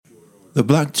The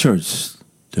Black Church,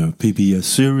 the PBS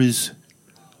series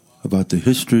about the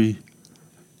history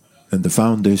and the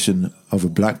foundation of a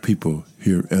black people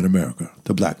here in America,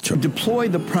 the Black Church. Deploy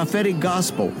the prophetic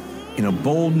gospel in a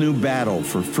bold new battle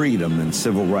for freedom and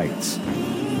civil rights.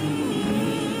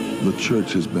 The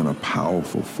church has been a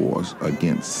powerful force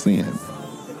against sin,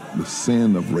 the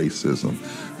sin of racism,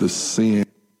 the sin.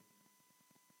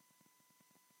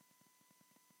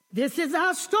 This is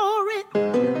our story.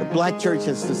 The Black church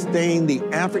has sustained the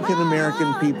African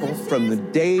American people from the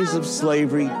days of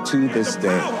slavery to this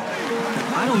day.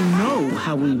 I don't know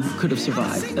how we could have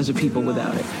survived as a people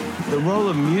without it. The role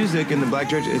of music in the Black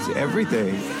church is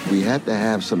everything. We had to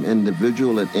have some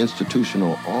individual and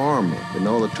institutional armor in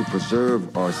order to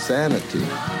preserve our sanity.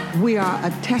 We are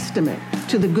a testament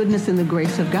to the goodness and the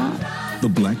grace of God. The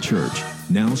Black Church,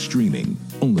 now streaming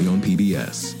only on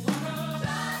PBS.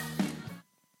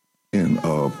 And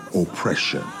of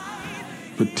oppression,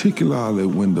 particularly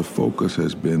when the focus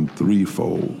has been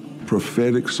threefold: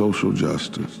 prophetic social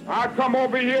justice. I come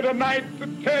over here tonight to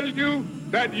tell you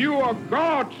that you are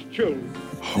God's children.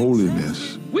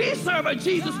 Holiness. We serve a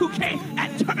Jesus who came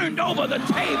and turned over the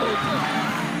tables.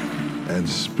 And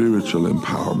spiritual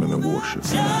empowerment and worship.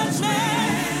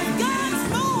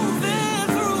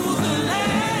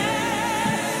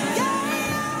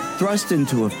 Thrust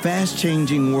into a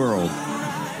fast-changing world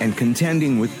and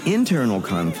contending with internal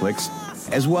conflicts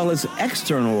as well as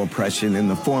external oppression in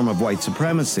the form of white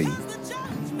supremacy,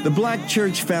 the Black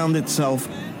church found itself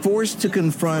forced to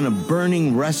confront a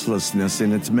burning restlessness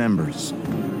in its members.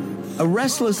 A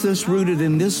restlessness rooted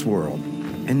in this world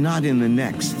and not in the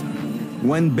next.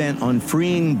 One bent on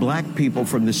freeing black people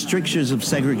from the strictures of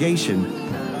segregation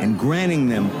and granting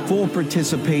them full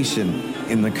participation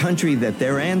in the country that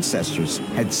their ancestors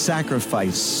had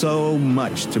sacrificed so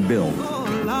much to build.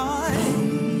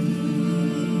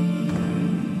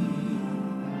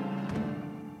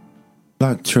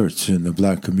 Black church in the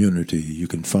black community. You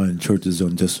can find churches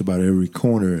on just about every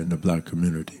corner in the black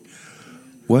community.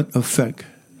 What effect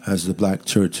has the black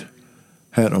church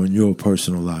had on your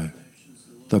personal life?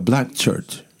 The black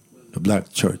church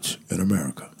in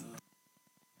America.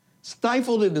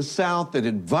 Stifled in the South that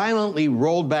had violently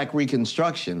rolled back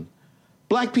Reconstruction,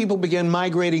 black people began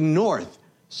migrating north,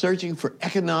 searching for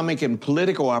economic and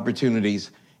political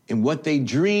opportunities in what they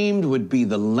dreamed would be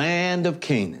the land of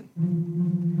Canaan.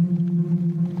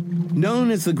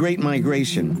 Known as the Great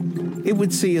Migration, it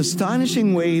would see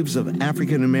astonishing waves of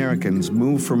African Americans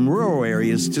move from rural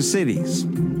areas to cities,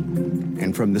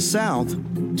 and from the South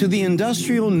to the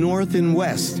industrial North and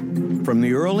West, from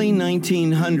the early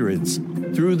 1900s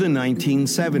through the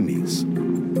 1970s.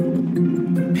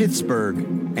 Pittsburgh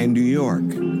and New York,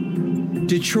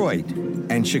 Detroit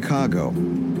and Chicago,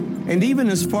 and even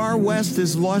as far west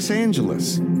as Los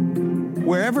Angeles.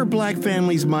 Wherever black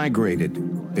families migrated,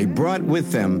 they brought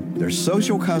with them their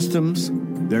social customs,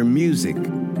 their music,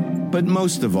 but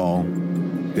most of all,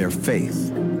 their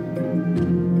faith.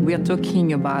 We are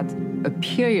talking about a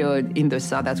period in the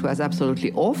South that was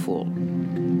absolutely awful.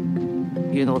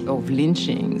 You know, of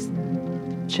lynchings,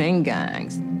 chain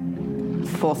gangs,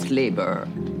 forced labor.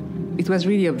 It was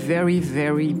really a very,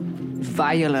 very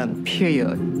violent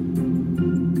period.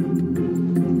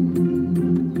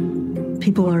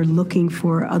 People are looking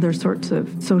for other sorts of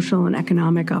social and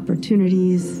economic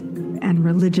opportunities, and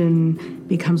religion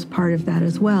becomes part of that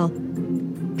as well.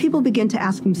 People begin to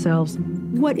ask themselves,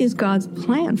 what is God's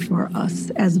plan for us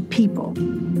as a people?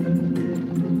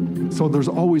 So there's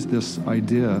always this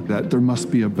idea that there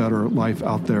must be a better life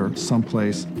out there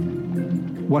someplace.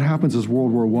 What happens is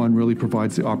World War I really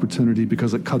provides the opportunity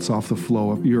because it cuts off the flow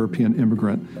of European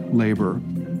immigrant labor.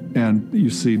 And you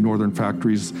see northern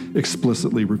factories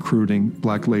explicitly recruiting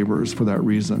black laborers for that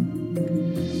reason.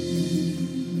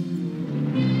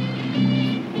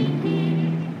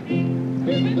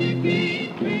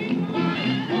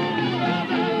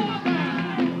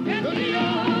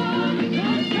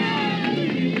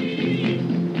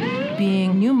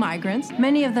 Being new migrants,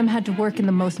 many of them had to work in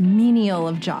the most menial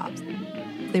of jobs.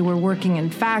 They were working in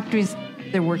factories,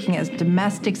 they're working as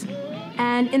domestics,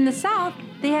 and in the South,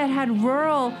 they had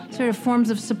rural sort of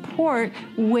forms of support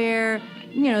where,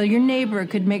 you know, your neighbor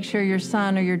could make sure your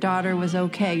son or your daughter was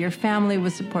okay, your family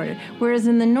was supported. Whereas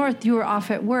in the North, you were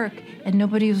off at work and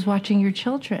nobody was watching your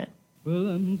children. Well,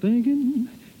 I'm thinking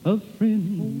of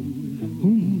friends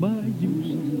whom I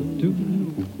used to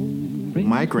know.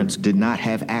 Migrants did not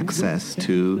have access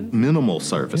to minimal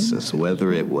services,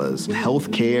 whether it was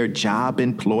health care, job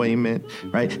employment,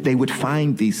 right? They would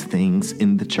find these things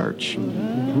in the church.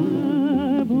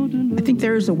 I think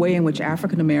there is a way in which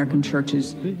African American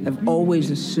churches have always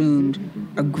assumed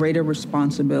a greater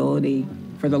responsibility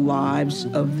for the lives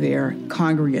of their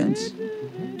congregants,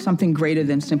 something greater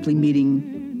than simply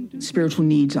meeting spiritual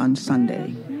needs on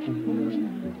Sunday.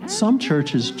 Some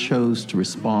churches chose to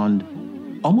respond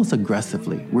almost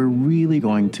aggressively. We're really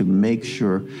going to make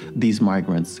sure these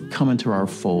migrants come into our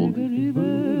fold.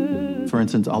 For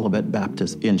instance, Olivet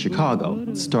Baptist in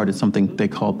Chicago started something they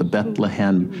called the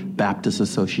Bethlehem Baptist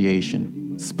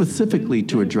Association, specifically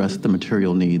to address the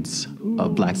material needs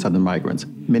of Black Southern migrants,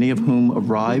 many of whom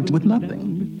arrived with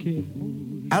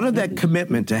nothing. Out of that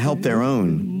commitment to help their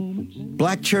own,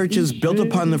 Black churches built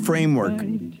upon the framework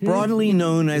broadly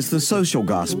known as the social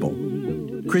gospel,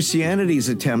 Christianity's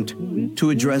attempt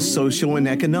to address social and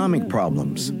economic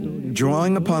problems,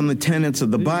 drawing upon the tenets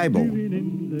of the Bible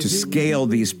to scale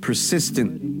these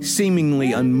persistent,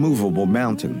 seemingly unmovable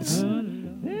mountains.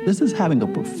 This is having a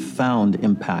profound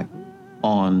impact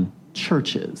on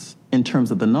churches in terms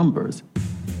of the numbers.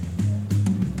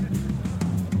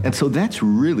 And so that's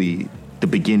really the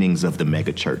beginnings of the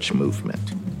megachurch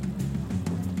movement.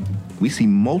 We see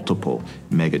multiple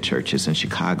megachurches in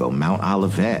Chicago, Mount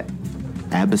Olivet,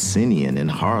 Abyssinian in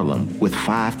Harlem, with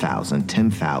 5,000,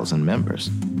 10,000 members.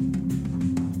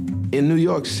 In New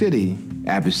York City,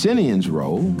 Abyssinian's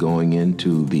role going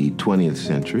into the 20th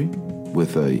century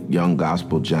with a young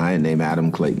gospel giant named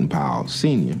Adam Clayton Powell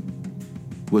Sr.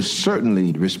 was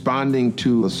certainly responding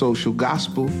to a social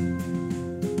gospel.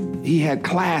 He had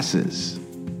classes,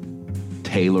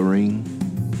 tailoring,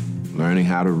 learning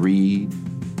how to read.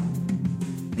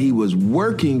 He was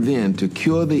working then to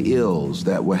cure the ills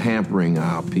that were hampering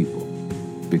our people.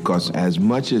 Because as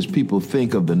much as people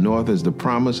think of the North as the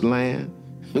promised land,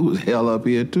 it was hell up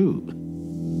here too.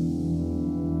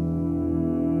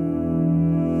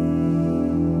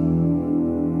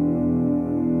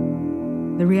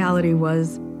 The reality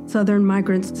was Southern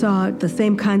migrants saw the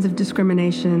same kinds of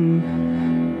discrimination.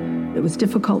 It was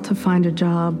difficult to find a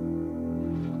job.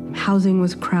 Housing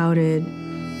was crowded.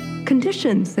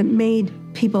 Conditions that made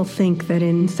people think that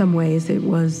in some ways it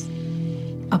was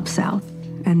up south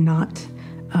and not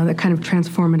the kind of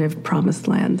transformative promised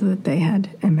land that they had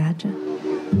imagined.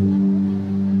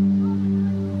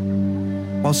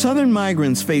 While Southern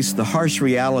migrants faced the harsh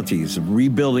realities of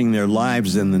rebuilding their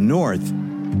lives in the North,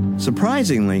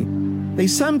 surprisingly, they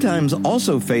sometimes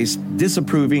also faced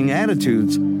disapproving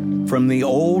attitudes from the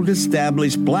old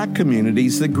established Black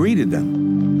communities that greeted them.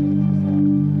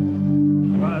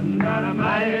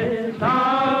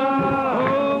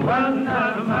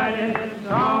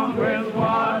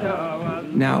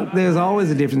 Now, there's always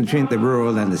a difference between the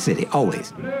rural and the city,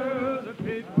 always.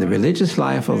 The religious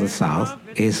life of the South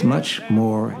is much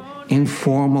more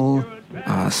informal,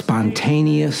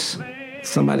 spontaneous.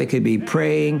 Somebody could be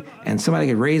praying, and somebody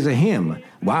could raise a hymn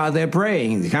while they're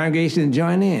praying. The congregation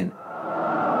join in.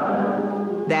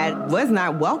 That was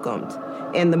not welcomed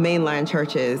in the mainline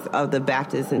churches of the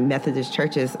Baptist and Methodist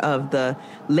churches of the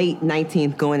late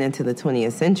 19th going into the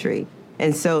 20th century.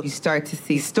 And so you start to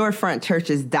see storefront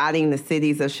churches dotting the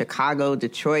cities of Chicago,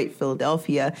 Detroit,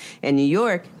 Philadelphia, and New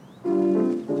York.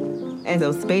 And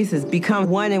those spaces become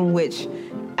one in which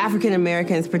African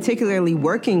Americans, particularly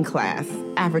working class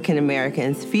African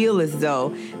Americans, feel as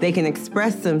though they can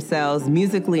express themselves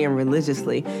musically and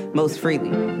religiously most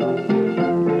freely.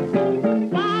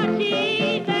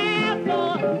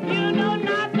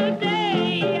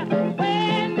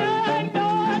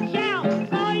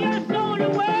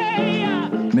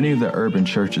 Many of the urban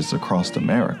churches across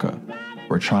America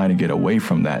were trying to get away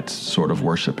from that sort of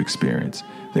worship experience.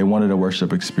 They wanted a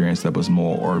worship experience that was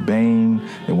more urbane.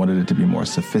 They wanted it to be more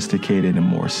sophisticated and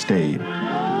more staid.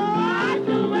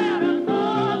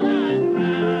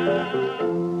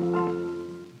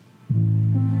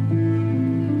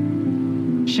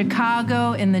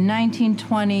 Chicago in the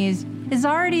 1920s is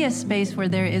already a space where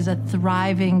there is a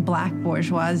thriving Black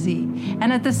bourgeoisie.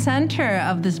 And at the center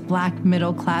of this Black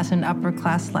middle class and upper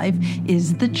class life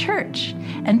is the church.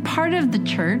 And part of the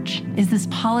church is this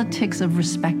politics of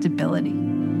respectability.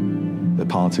 The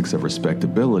politics of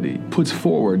respectability puts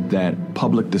forward that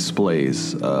public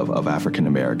displays of African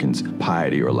Americans'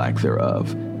 piety or lack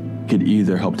thereof could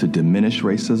either help to diminish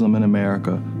racism in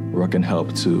America or it can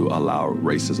help to allow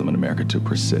racism in America to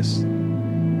persist.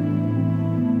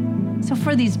 So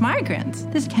for these migrants,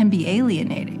 this can be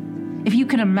alienating. If you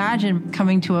can imagine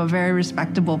coming to a very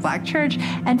respectable Black church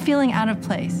and feeling out of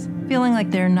place, feeling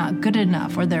like they're not good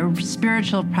enough or their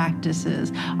spiritual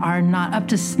practices are not up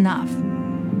to snuff.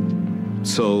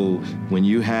 So when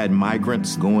you had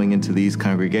migrants going into these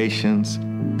congregations,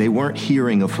 they weren't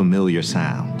hearing a familiar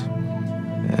sound.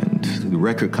 And the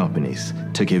record companies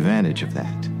took advantage of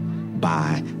that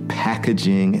by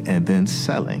packaging and then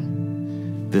selling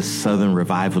this Southern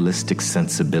revivalistic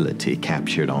sensibility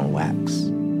captured on wax.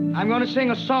 I'm going to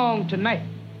sing a song tonight.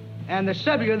 And the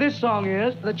subject of this song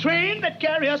is The Train That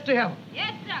Carries Us to Heaven.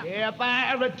 Yes, sir. If I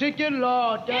have a ticket,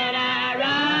 Lord, can I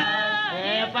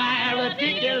ride? If I have a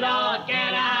ticket, Lord,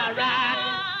 can I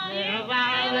ride? If I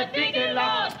have a ticket,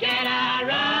 Lord, can I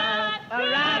ride?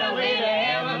 Ride away to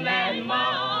heaven that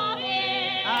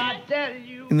morning. I tell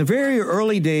you. In the very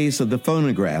early days of the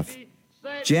phonograph,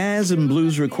 jazz and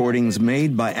blues recordings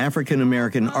made by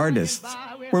African-American artists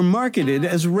were marketed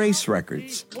as race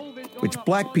records, which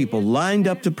black people lined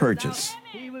up to purchase.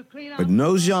 But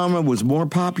no genre was more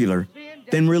popular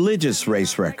than religious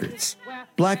race records,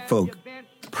 black folk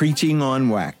preaching on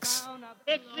wax.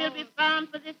 It will be found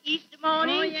for this Easter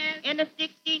morning in the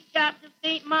 16th chapter of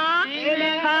St. Mark, in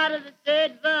the part of the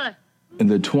 3rd verse. In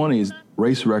the 20s,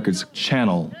 race records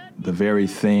channel the very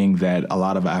thing that a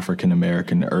lot of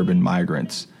African-American urban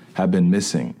migrants have been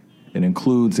missing. It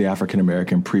includes the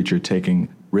African-American preacher taking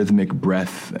rhythmic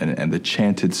breath and the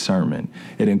chanted sermon.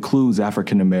 It includes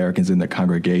African-Americans in the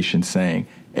congregation saying,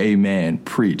 "Amen,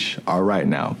 preach. All right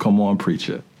now, come on,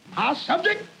 preacher." Our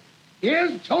subject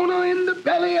is Jonah in the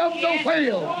belly of the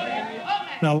whale.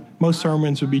 Now, most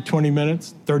sermons would be 20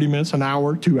 minutes, 30 minutes, an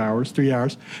hour, 2 hours, 3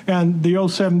 hours. And the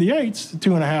old 78s,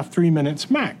 2.5, 3 minutes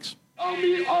max.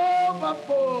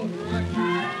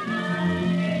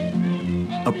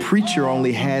 A preacher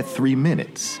only had 3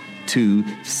 minutes to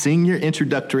sing your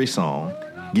introductory song,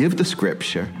 give the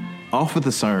scripture, offer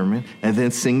the sermon, and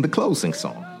then sing the closing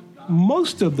song.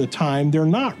 Most of the time, they're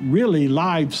not really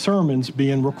live sermons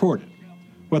being recorded.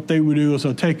 What they would do is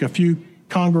they'll take a few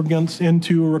congregants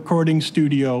into a recording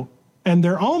studio, and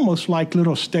they're almost like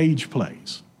little stage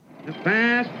plays. The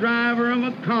fast driver of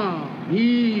a car,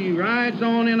 he rides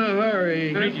on in a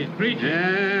hurry. Preach it.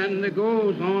 And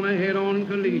goes on a head-on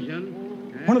collision.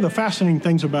 One of the fascinating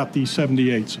things about these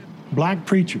 78s, black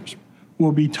preachers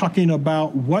will be talking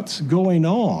about what's going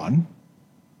on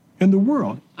in the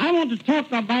world. I want to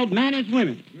talk about man and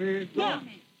women.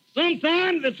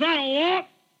 Sometimes they try to walk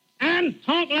and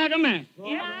talk like a man.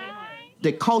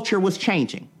 The culture was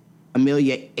changing.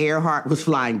 Amelia Earhart was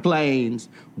flying planes.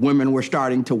 Women were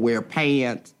starting to wear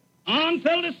pants.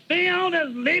 Until they stay out as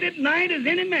late at night as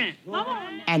any man.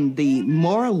 And the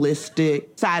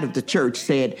moralistic side of the church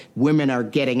said women are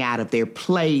getting out of their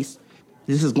place.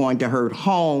 This is going to hurt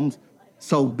homes.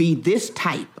 So be this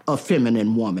type of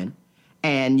feminine woman,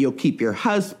 and you'll keep your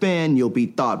husband, you'll be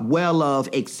thought well of,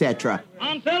 etc.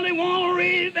 Until they want to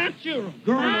raise that children.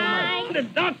 The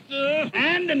doctor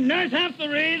and the nurse have to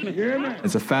raise me.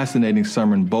 It's a fascinating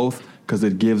sermon, both because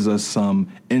it gives us some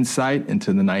insight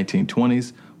into the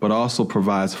 1920s, but also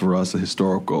provides for us a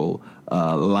historical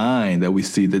line that we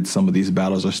see that some of these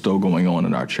battles are still going on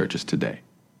in our churches today.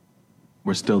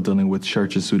 We're still dealing with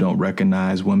churches who don't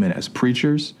recognize women as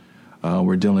preachers.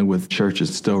 We're dealing with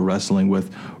churches still wrestling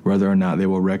with whether or not they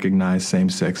will recognize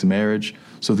same-sex marriage.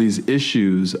 So these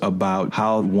issues about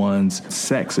how one's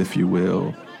sex, if you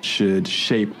will, should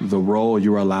shape the role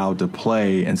you're allowed to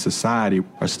play in society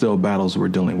are still battles we're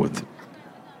dealing with.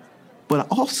 But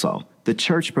also, the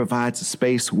church provides a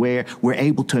space where we're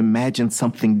able to imagine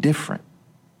something different.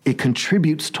 It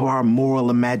contributes to our moral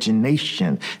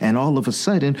imagination, and all of a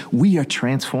sudden, we are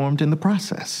transformed in the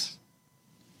process.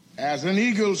 As an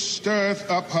eagle stirreth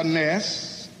up her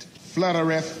nest,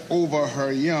 fluttereth over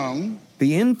her young.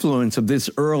 The influence of this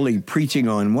early preaching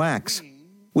on wax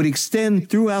would extend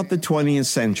throughout the 20th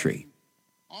century.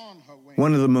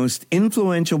 One of the most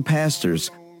influential pastors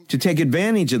to take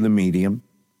advantage of the medium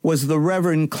was the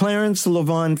Reverend Clarence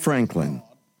LaVon Franklin,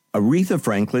 Aretha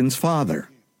Franklin's father,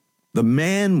 the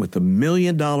man with the $1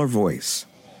 million voice.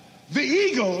 The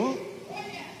eagle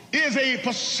is a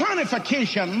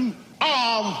personification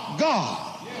of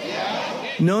God.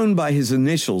 Known by his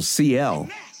initials CL,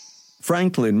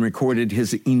 Franklin recorded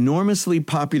his enormously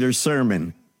popular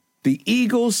sermon, "The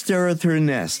Eagle Stirreth Her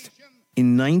Nest,"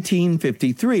 in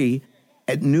 1953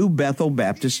 at New Bethel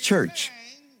Baptist Church,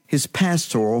 his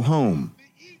pastoral home.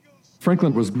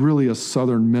 Franklin was really a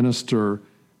Southern minister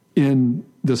in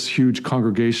this huge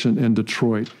congregation in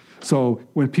Detroit. So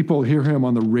when people hear him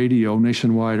on the radio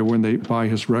nationwide or when they buy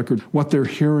his record, what they're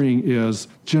hearing is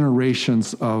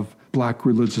generations of black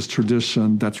religious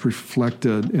tradition that's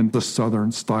reflected in the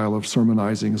Southern style of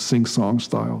sermonizing, a sing-song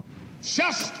style.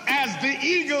 Just as the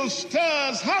eagle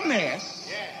stirs her nest,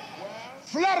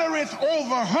 fluttereth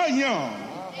over her young,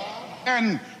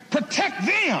 and protect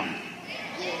them,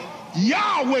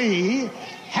 Yahweh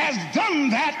has done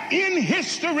that in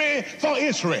history for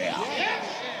Israel.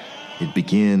 It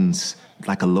begins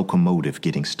like a locomotive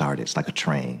getting started. It's like a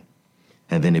train.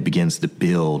 And then it begins to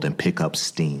build and pick up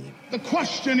steam. The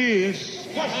question is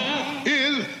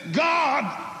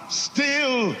God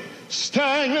still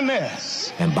stirring the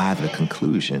nest? And by the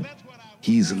conclusion,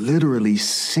 he's literally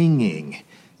singing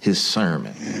his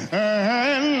sermon.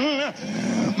 And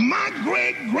my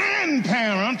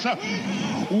great-grandparents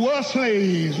were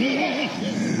slaves.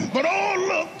 But oh,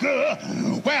 look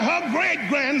where her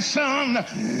great-grandson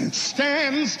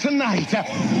stands tonight.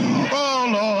 Oh,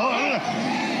 Lord,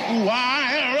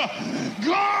 while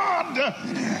God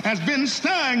has been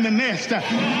stirring the nest.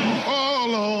 Oh,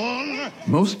 Lord.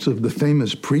 Most of the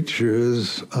famous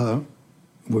preachers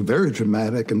were very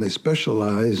dramatic, and they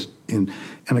specialized in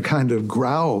a kind of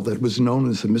growl that was known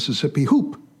as the Mississippi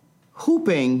whoop.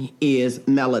 Whooping is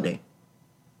melody,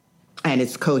 and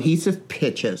it's cohesive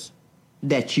pitches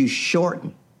that you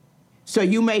shorten. So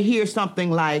you may hear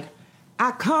something like,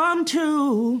 I come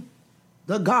to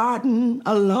the garden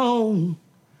alone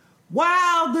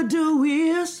while the dew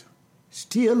is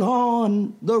still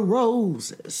on the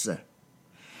roses,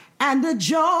 and the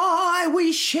joy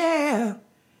we share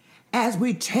as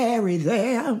we tarry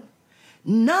there,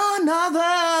 none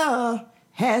other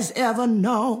has ever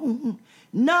known.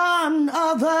 None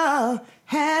other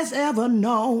has ever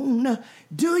known.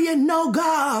 Do you know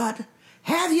God?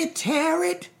 Have you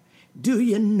tarried? Do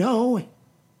you know it?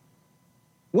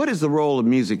 What is the role of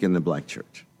music in the black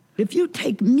church? If you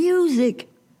take music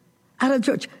out of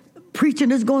church,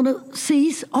 preaching is going to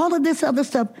cease. All of this other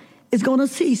stuff is going to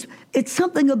cease. It's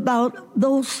something about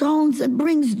those songs that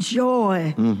brings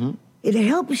joy. Mm-hmm. It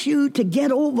helps you to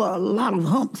get over a lot of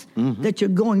humps that you're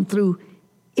going through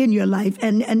in your life.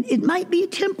 And it might be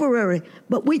temporary,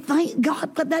 but we thank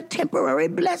God for that temporary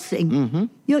blessing. Mm-hmm.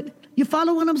 You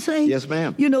follow what I'm saying? Yes,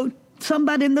 ma'am. You know,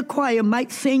 somebody in the choir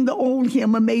might sing the old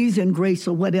hymn, Amazing Grace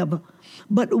or whatever.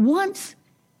 But once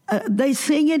they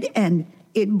sing it and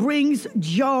it brings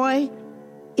joy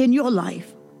in your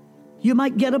life, you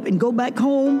might get up and go back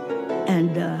home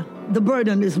and the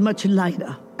burden is much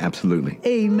lighter. Absolutely.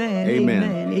 Amen. Amen.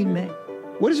 Amen. Amen.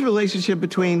 What is the relationship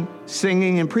between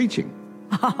singing and preaching?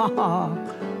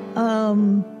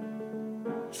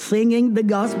 Singing, the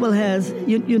gospel has,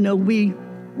 you know, we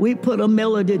put a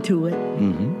melody to it.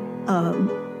 Mm-hmm.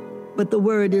 But the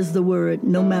word is the word,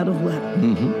 no matter what.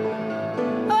 Mm-hmm.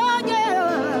 Oh,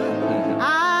 yeah.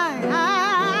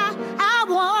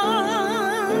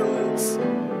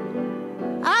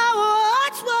 I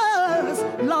once was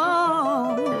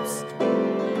lost.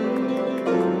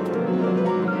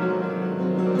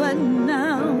 But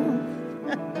now,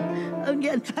 I'm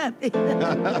getting happy.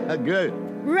 Good.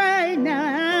 Right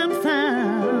now I'm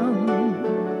found.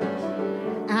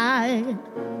 I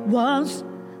was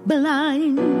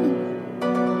blind,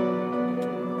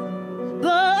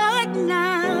 but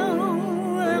now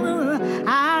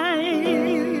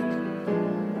I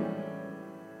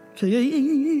see.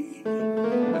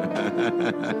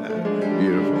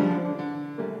 Beautiful.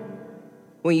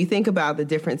 When you think about the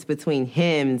difference between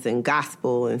hymns and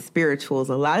gospel and spirituals,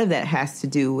 a lot of that has to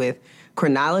do with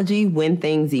chronology, when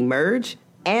things emerge,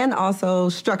 and also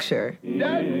structure.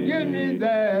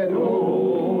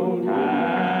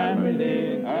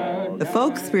 The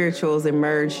folk spirituals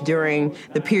emerged during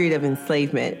the period of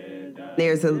enslavement.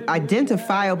 There's an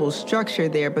identifiable structure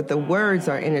there, but the words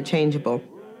are interchangeable.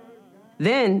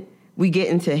 Then we get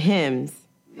into hymns.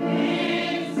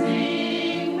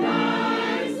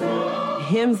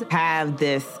 Hymns have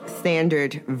this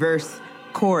standard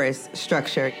verse-chorus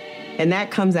structure, and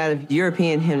that comes out of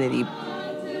European hymnody.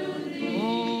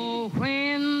 Oh,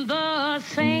 when the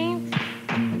saints...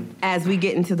 As we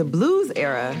get into the blues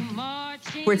era,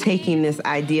 we're taking this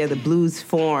idea, the blues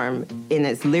form, in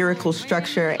its lyrical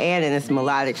structure and in its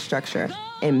melodic structure,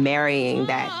 and marrying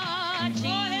that.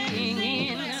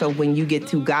 So when you get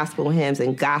to gospel hymns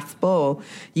and gospel,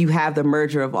 you have the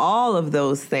merger of all of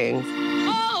those things.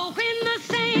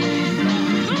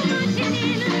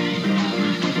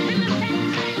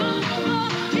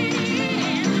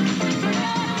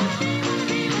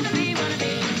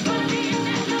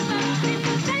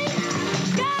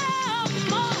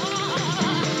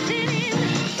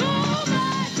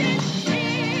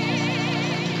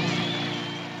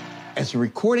 As the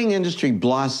recording industry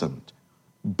blossomed,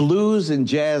 blues and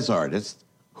jazz artists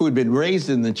who had been raised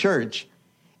in the church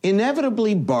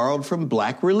inevitably borrowed from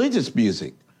black religious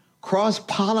music,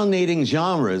 cross-pollinating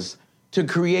genres to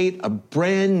create a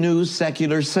brand new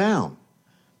secular sound.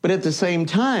 But at the same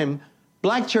time,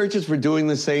 black churches were doing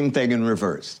the same thing in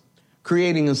reverse,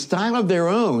 creating a style of their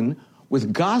own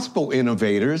with gospel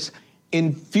innovators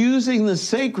infusing the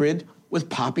sacred with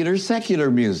popular secular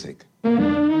music.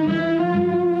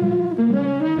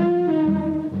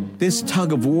 This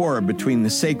tug of war between the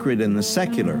sacred and the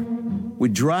secular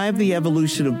would drive the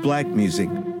evolution of black music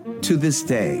to this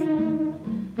day.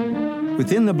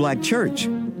 Within the black church,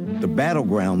 the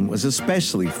battleground was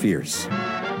especially fierce,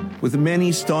 with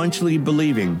many staunchly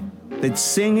believing that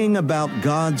singing about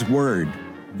God's word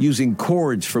using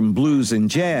chords from blues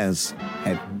and jazz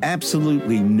had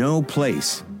absolutely no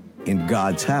place in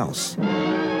God's house.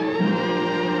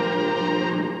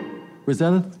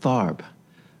 Rosetta Tharpe,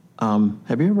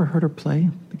 have you ever heard her play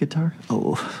the guitar?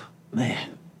 Oh, man.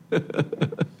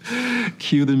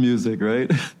 Cue the music, right?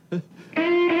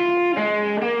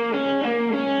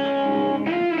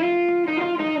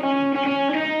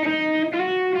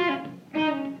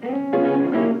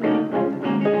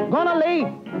 Gonna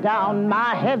lay down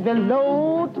my heavy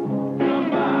load.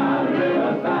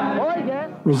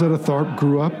 Rosetta Tharpe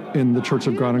grew up in the Church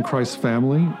of God in Christ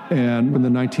family, and in the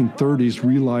 1930s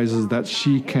realizes that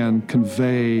she can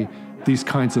convey these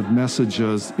kinds of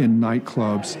messages in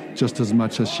nightclubs just as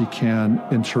much as she can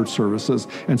in church services.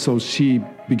 And so she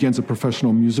begins a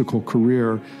professional musical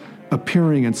career,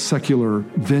 appearing in secular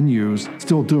venues,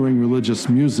 still doing religious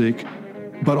music,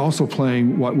 but also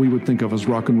playing what we would think of as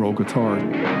rock and roll guitar.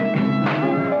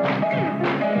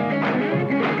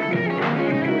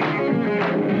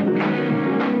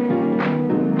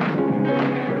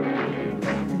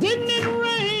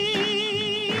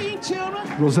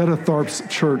 Rosetta Tharpe's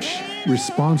church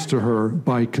responds to her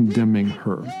by condemning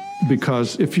her.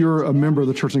 Because if you're a member of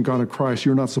the Church of God in Christ,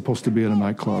 you're not supposed to be at a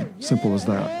nightclub. Simple as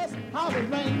that.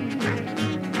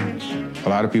 A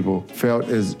lot of people felt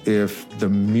as if the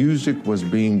music was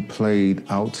being played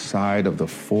outside of the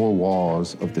four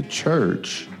walls of the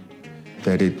church,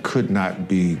 that it could not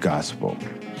be gospel.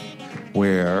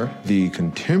 Where the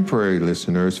contemporary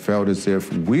listeners felt as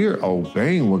if we're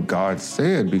obeying what God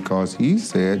said because he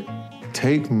said,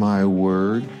 take my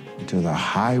word to the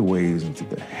highways and to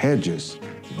the hedges.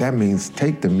 That means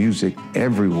take the music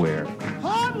everywhere.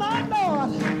 Oh, my Lord.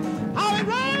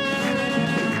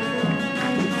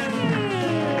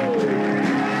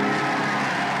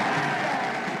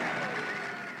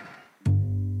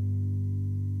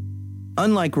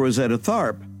 Unlike Rosetta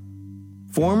Tharpe,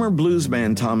 former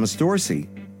bluesman Thomas Dorsey,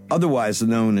 otherwise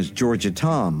known as Georgia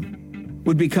Tom,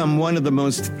 would become one of the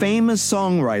most famous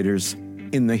songwriters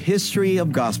in the history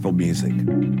of gospel music.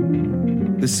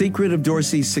 The secret of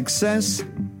Dorsey's success?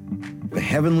 The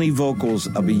heavenly vocals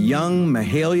of a young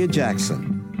Mahalia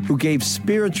Jackson, who gave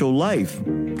spiritual life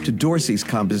to Dorsey's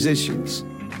compositions.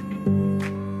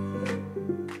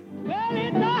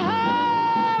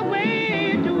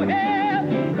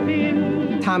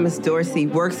 Thomas Dorsey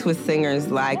works with singers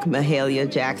like Mahalia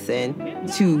Jackson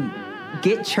to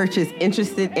get churches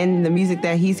interested in the music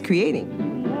that he's creating.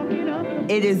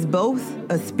 It is both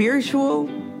a spiritual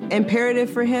imperative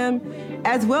for him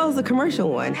as well as a commercial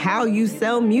one, how you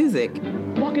sell music.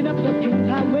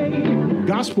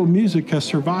 Gospel music has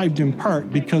survived in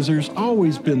part because there's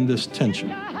always been this tension,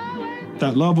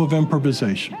 that love of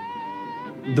improvisation,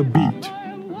 the beat,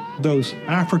 those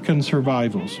African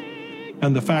survivals,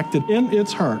 and the fact that in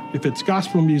its heart, if it's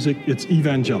gospel music, it's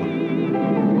evangelical.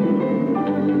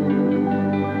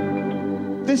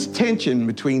 This tension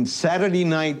between Saturday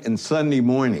night and Sunday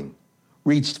morning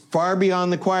reached far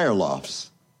beyond the choir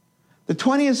lofts. The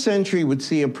 20th century would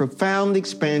see a profound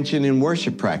expansion in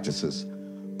worship practices,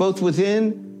 both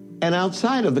within and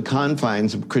outside of the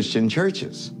confines of Christian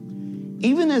churches.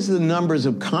 Even as the numbers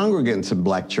of congregants in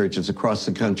black churches across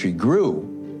the country grew,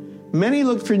 many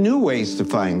looked for new ways to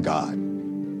find God,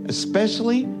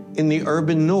 especially in the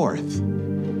urban north.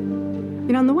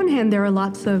 You know, on the one hand, there are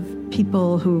lots of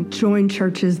people who join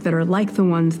churches that are like the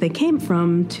ones they came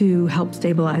from to help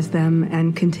stabilize them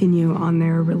and continue on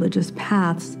their religious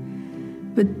paths.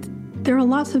 But there are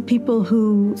lots of people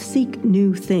who seek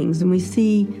new things, and we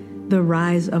see the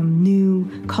rise of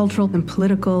new cultural and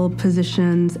political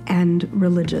positions and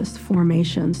religious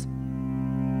formations.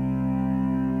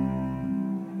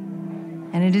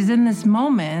 And it is in this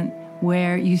moment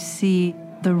where you see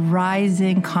the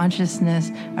rising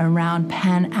consciousness around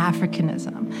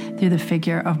Pan-Africanism through the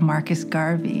figure of Marcus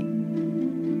Garvey.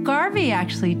 Garvey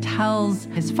actually tells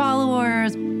his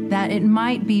followers that it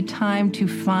might be time to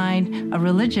find a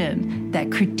religion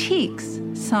that critiques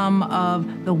some of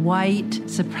the white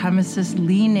supremacist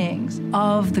leanings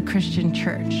of the Christian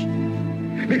church.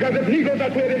 Because if Negroes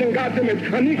are created in God's image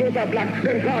and Negroes are black,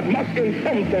 then God must in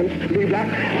some sense be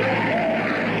black.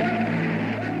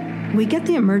 We get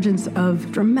the emergence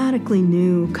of dramatically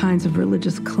new kinds of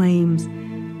religious claims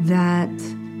that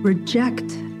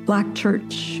reject black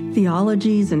church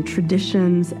theologies and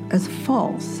traditions as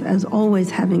false, as always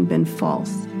having been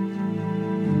false.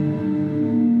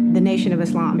 The Nation of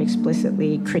Islam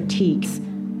explicitly critiques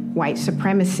white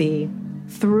supremacy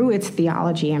through its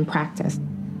theology and practice.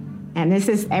 And this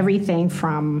is everything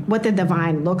from what the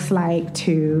divine looks like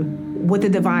to what the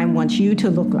divine wants you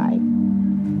to look like.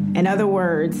 In other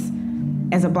words,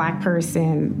 as a Black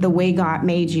person, the way God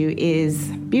made you is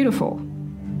beautiful.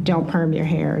 Don't perm your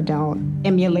hair. Don't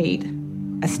emulate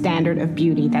a standard of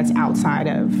beauty that's outside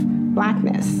of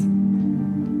Blackness.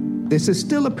 This is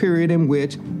still a period in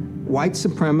which white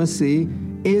supremacy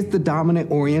is the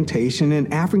dominant orientation,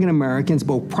 and African Americans,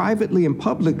 both privately and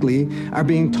publicly, are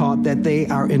being taught that they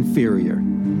are inferior.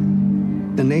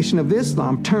 The Nation of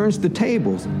Islam turns the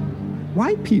tables.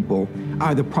 White people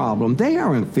are the problem. They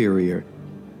are inferior.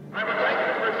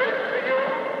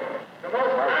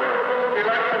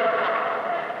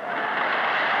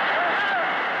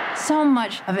 So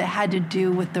much of it had to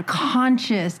do with the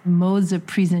conscious modes of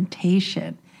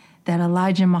presentation that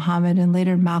Elijah Muhammad and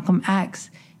later Malcolm X,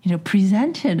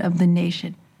 presented of the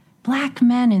nation. Black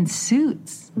men in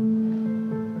suits.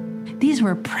 These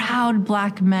were proud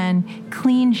Black men,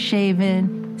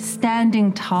 clean-shaven,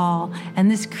 standing tall,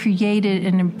 and this created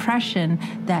an impression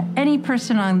that any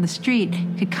person on the street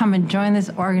could come and join this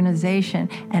organization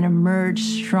and emerge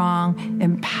strong,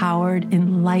 empowered,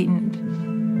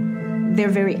 enlightened. They're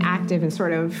very active in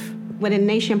sort of what in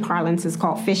nation parlance is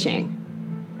called fishing.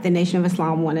 The Nation of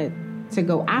Islam wanted to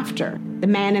go after the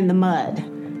man in the mud,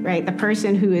 right? The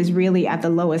person who is really at the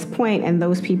lowest point, and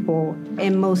those people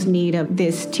in most need of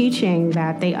this teaching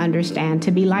that they understand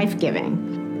to be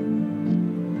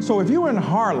life-giving. So if you were in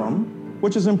Harlem,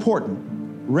 which is important,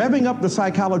 revving up the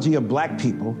psychology of Black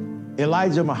people,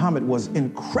 Elijah Muhammad was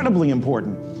incredibly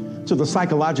important to the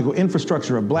psychological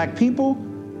infrastructure of Black people.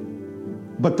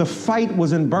 But the fight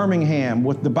was in Birmingham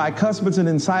with the bicuspids and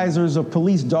incisors of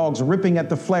police dogs ripping at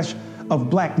the flesh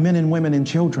of Black men and women and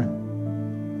children.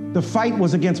 The fight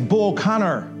was against Bull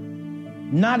Connor,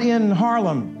 not in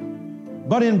Harlem,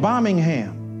 but in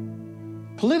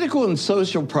Birmingham. Political and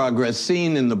social progress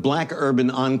seen in the Black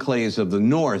urban enclaves of the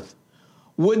North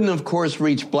wouldn't, of course,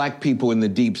 reach Black people in the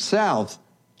Deep South,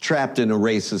 trapped in a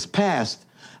racist past,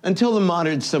 until the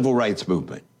modern civil rights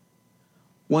movement.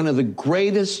 One of the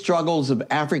greatest struggles of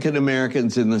African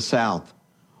Americans in the South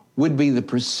would be the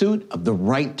pursuit of the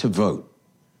right to vote,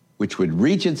 which would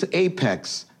reach its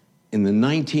apex in the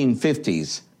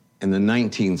 1950s and the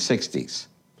 1960s.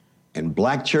 And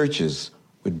Black churches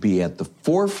would be at the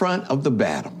forefront of the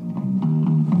battle.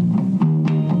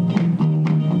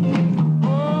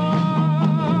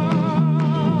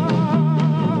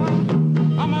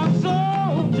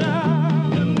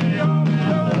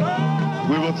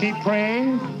 We will keep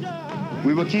praying.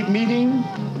 We will keep meeting.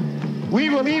 We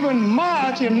will even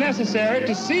march, if necessary,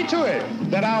 to see to it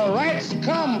that our rights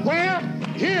come where?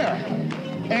 Here.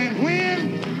 And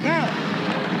when? Now.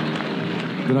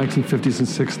 The 1950s and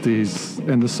 60s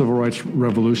and the Civil Rights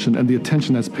Revolution and the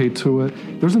attention that's paid to it,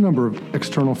 there's a number of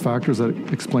external factors that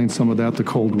explain some of that, the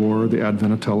Cold War, the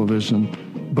advent of television.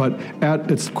 But at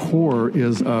its core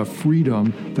is a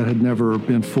freedom that had never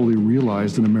been fully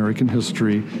realized in American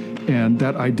history. And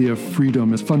that idea of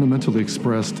freedom is fundamentally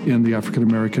expressed in the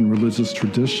African-American religious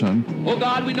tradition. Oh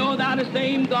God, we know thou the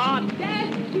same God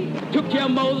took care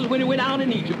of Moses when he went out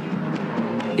in Egypt.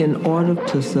 In order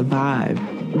to survive,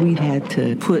 we had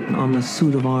to put on a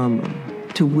suit of armor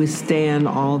to withstand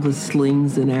all the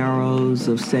slings and arrows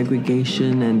of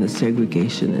segregation and the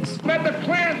segregationists. Let the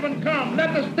Klansmen come.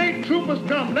 Let the state troopers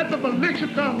come. Let the militia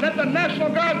come. Let the National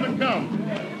Guardsmen come.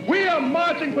 We are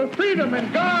marching for freedom,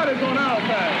 and God is on our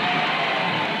side.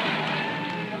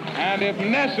 And if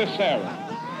necessary,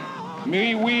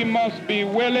 we must be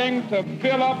willing to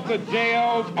fill up the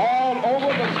jails all over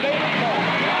the state of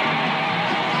Florida.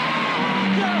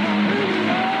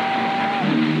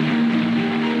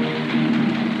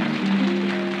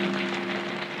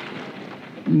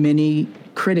 Many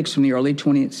critics from the early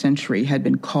 20th century had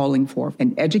been calling for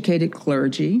an educated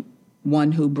clergy,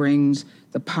 one who brings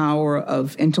the power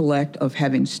of intellect, of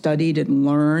having studied and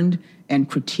learned and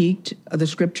critiqued the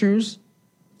scriptures,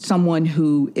 someone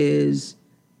who is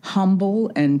humble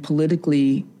and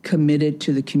politically committed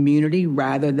to the community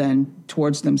rather than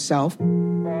towards themselves.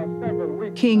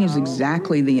 King is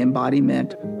exactly the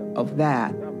embodiment of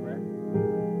that.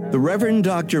 The Reverend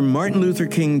Dr. Martin Luther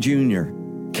King Jr.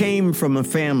 came from a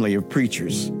family of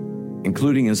preachers,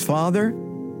 including his father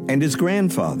and his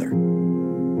grandfather.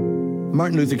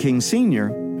 Martin Luther King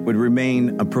Sr. would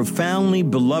remain a profoundly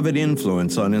beloved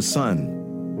influence on his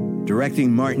son,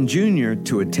 directing Martin Jr.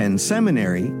 to attend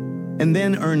seminary and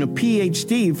then earn a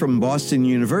PhD from Boston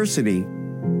University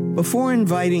before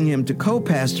inviting him to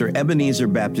co-pastor Ebenezer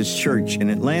Baptist Church in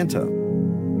Atlanta.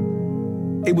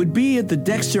 It would be at the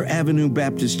Dexter Avenue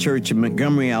Baptist Church in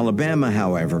Montgomery, Alabama,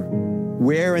 however,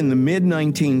 where in the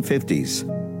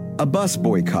mid-1950s, a bus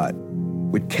boycott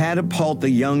would catapult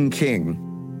the young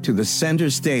king to the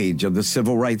center stage of the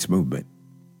civil rights movement.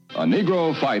 A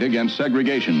Negro fight against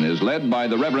segregation is led by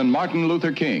the Reverend Martin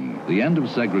Luther King. The end of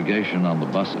segregation on the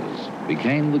buses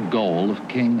became the goal of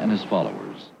King and his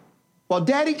followers. While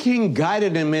Daddy King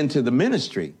guided him into the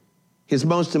ministry, his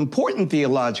most important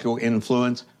theological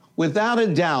influence, without a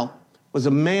doubt, was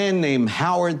a man named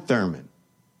Howard Thurman.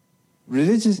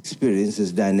 Religious experience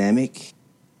is dynamic,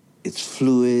 it's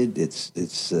fluid, it's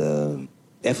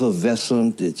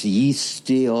effervescent, it's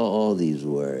yeasty, all these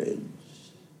words.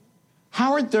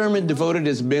 Howard Thurman devoted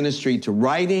his ministry to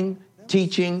writing,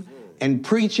 teaching, and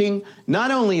preaching,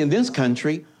 not only in this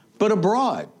country, but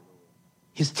abroad.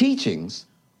 His teachings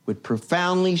would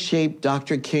profoundly shape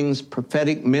Dr. King's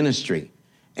prophetic ministry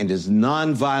and his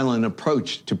nonviolent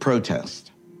approach to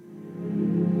protest.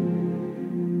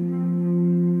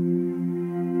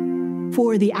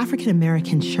 For the African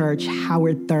American church,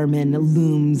 Howard Thurman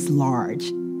looms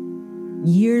large.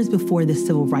 Years before the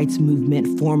civil rights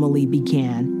movement formally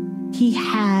began, he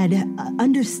had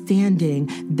understanding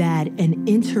that an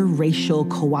interracial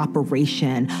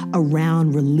cooperation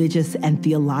around religious and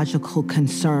theological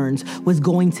concerns was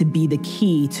going to be the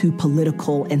key to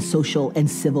political and social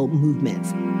and civil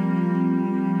movements.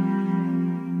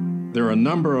 There are a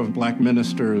number of black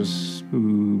ministers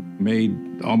who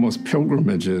made almost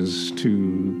pilgrimages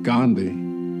to Gandhi.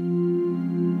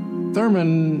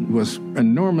 Thurman was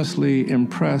enormously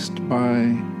impressed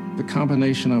by the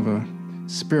combination of a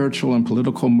spiritual and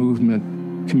political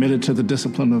movement committed to the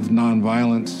discipline of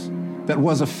nonviolence that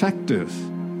was effective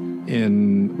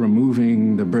in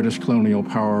removing the British colonial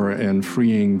power and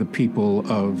freeing the people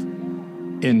of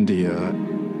India.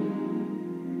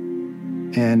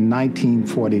 In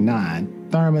 1949,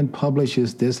 Thurman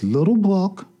publishes this little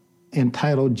book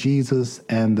entitled Jesus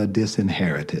and the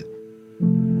Disinherited.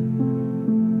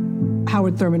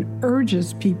 Howard Thurman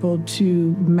urges people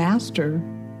to master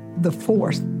the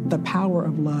force, the power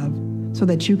of love, so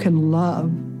that you can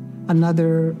love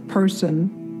another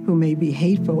person who may be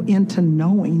hateful into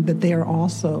knowing that they are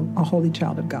also a holy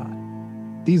child of God.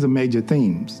 These are major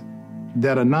themes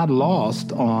that are not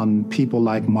lost on people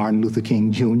like Martin Luther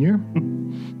King Jr.,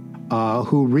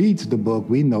 who reads the book,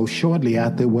 we know, shortly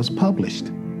after it was published.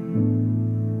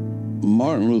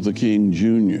 Martin Luther King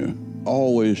Jr.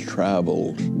 always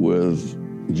traveled with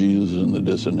Jesus and the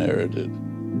Disinherited.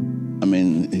 I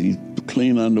mean, he'd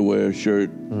clean underwear,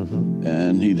 shirt,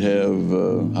 and he'd have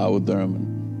Howard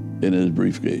Thurman in his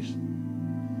briefcase.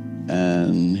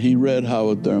 And he read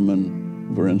Howard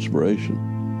Thurman for inspiration.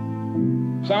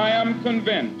 So I am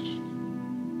convinced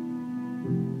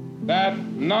that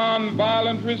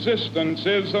nonviolent resistance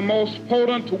is the most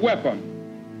potent weapon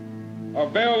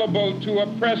available to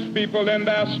oppressed people in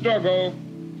their struggle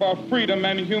for freedom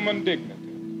and human dignity.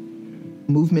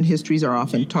 Movement histories are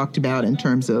often talked about in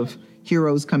terms of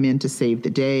heroes come in to save the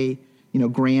day,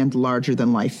 grand,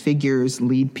 larger-than-life figures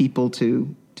lead people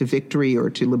to victory or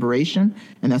to liberation,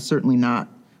 and that's certainly not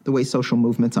the way social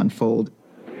movements unfold.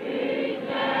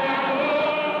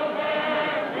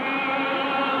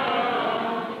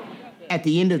 At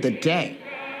the end of the day,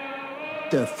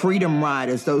 the freedom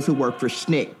riders, those who worked for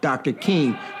SNCC, Dr.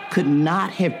 King, could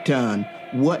not have done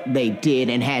what they did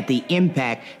and had the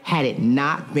impact had it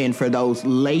not been for those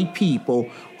lay people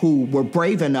who were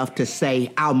brave enough to say,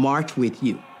 I'll march with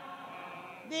you.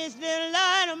 This little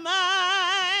light of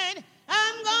mine,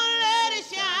 I'm gonna let it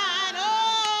shine.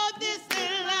 Oh, this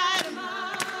little light of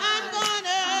mine, I'm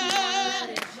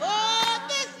gonna, oh,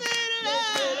 this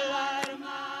little light of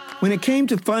mine. When it came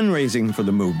to fundraising for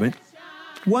the movement,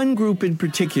 one group in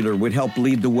particular would help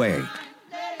lead the way.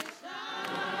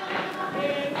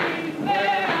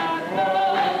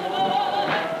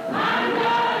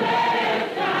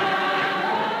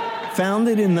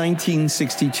 Founded in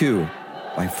 1962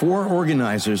 by 4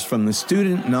 organizers from the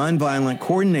Student Nonviolent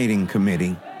Coordinating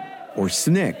Committee, or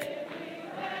SNCC,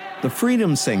 the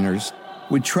Freedom Singers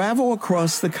would travel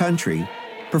across the country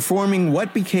performing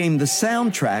what became the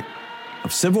soundtrack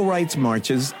of civil rights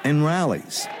marches and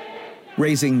rallies,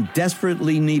 raising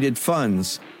desperately needed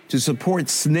funds to support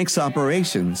SNCC's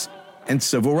operations and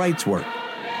civil rights work.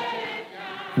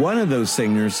 One of those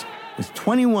singers was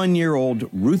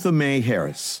 21-year-old Rutha Mae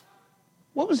Harris.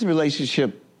 What was the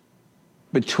relationship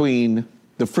between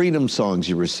the freedom songs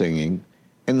you were singing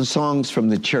and the songs from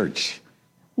the church?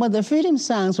 Well, the freedom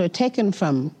songs were taken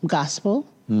from gospel,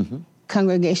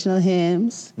 congregational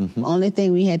hymns. The only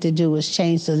thing we had to do was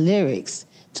change the lyrics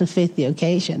to fit the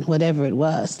occasion, whatever it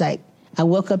was. Like I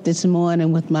woke up this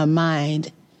morning with my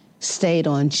mind stayed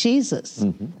on Jesus.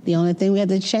 Mm-hmm. The only thing we had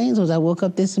to change was I woke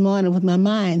up this morning with my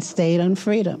mind stayed on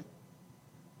freedom.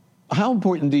 How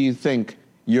important do you think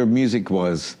your music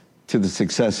was to the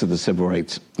success of the civil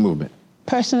rights movement?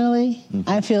 Personally,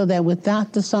 I feel that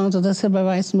without the songs of the civil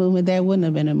rights movement, there wouldn't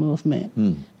have been a movement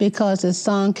because the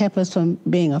song kept us from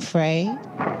being afraid.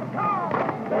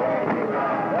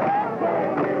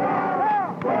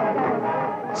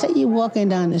 Say you're walking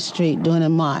down the street doing a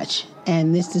march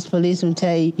and this policeman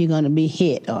tell you you're going to be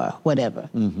hit or whatever.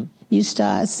 Mm-hmm. You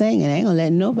start singing, I ain't going to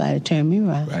let nobody turn me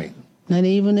around. Right. Not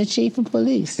even the chief of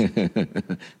police.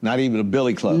 Not even a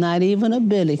billy club. Not even a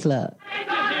billy club.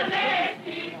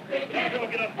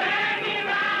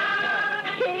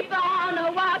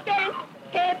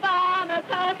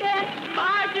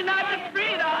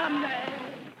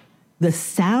 The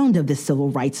sound of the civil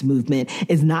rights movement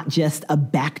is not just a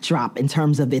backdrop in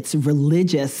terms of its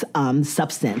religious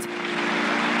substance.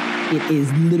 It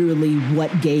is literally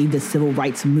what gave the civil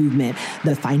rights movement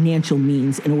the financial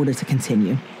means in order to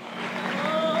continue.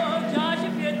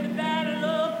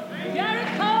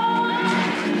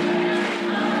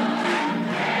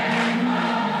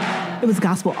 It was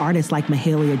gospel artists like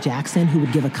Mahalia Jackson who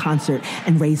would give a concert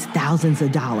and raise thousands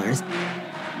of dollars.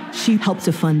 She helped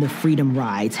to fund the Freedom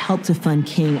Rides, helped to fund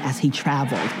King as he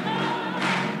traveled.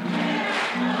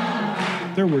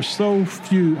 There were so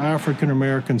few African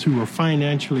Americans who were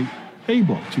financially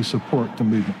able to support the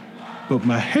movement. But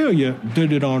Mahalia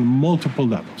did it on multiple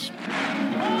levels.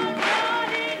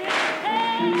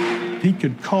 He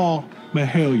could call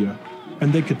Mahalia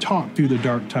and they could talk through the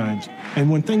dark times. And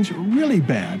when things were really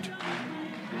bad,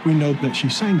 we know that she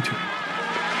sang to him.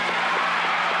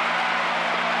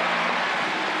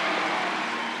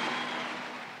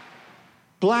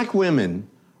 Black women,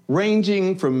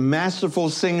 ranging from masterful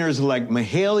singers like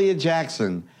Mahalia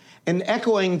Jackson and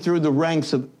echoing through the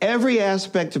ranks of every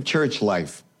aspect of church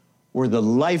life, were the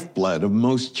lifeblood of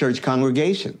most church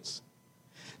congregations.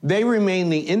 They remain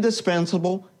the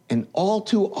indispensable and all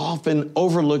too often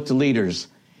overlooked leaders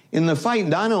in the fight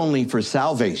not only for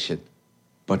salvation,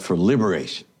 but for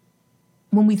liberation.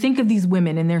 When we think of these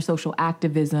women and their social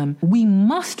activism, we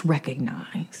must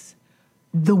recognize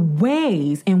the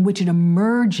ways in which it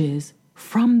emerges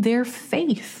from their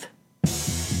faith.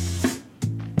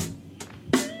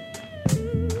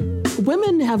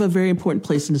 Women have a very important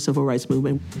place in the civil rights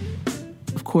movement.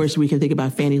 Of course, we can think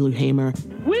about Fannie Lou Hamer.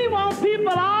 We want people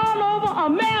all over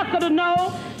America to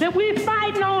know that we're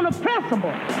fighting on a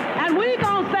principle. And we're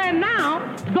going to say now,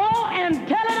 go and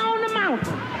tell it on the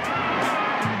mountain.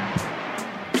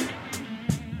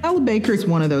 Ella Baker is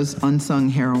one of those unsung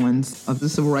heroines of the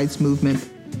civil rights movement.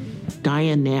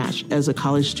 Diane Nash, as a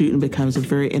college student, becomes a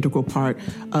very integral part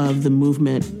of the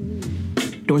movement.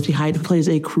 Dorothy Height plays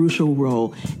a crucial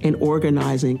role in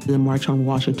organizing the March on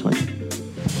Washington.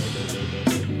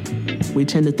 We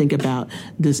tend to think about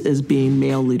this as being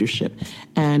male leadership,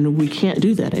 and we can't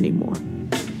do that anymore.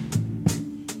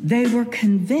 They were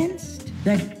convinced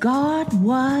that God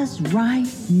was right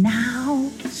now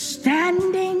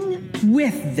standing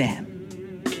with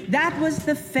them. That was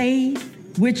the faith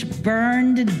which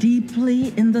burned deeply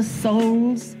in the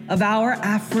souls of our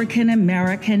African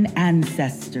American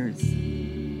ancestors.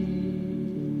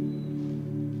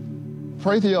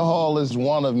 Prathia Hall is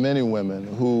one of many women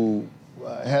who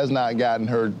has not gotten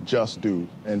her just due.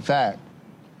 In fact,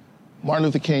 Martin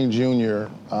Luther King Jr.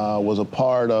 Was a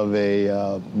part of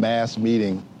a mass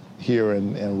meeting here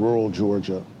in rural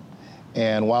Georgia.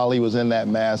 And while he was in that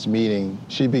mass meeting,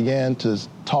 she began to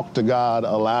talk to God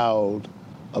aloud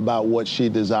about what she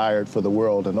desired for the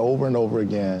world. And over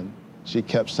again, she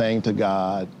kept saying to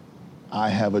God, I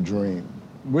have a dream.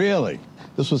 Really?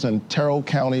 This was in Terrell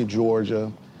County,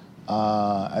 Georgia,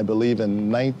 I believe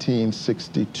in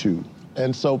 1962.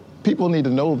 And so people need to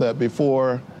know that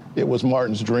before it was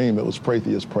Martin's dream, it was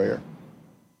Prathia's prayer.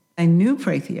 I knew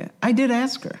Prathia. I did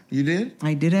ask her. You did?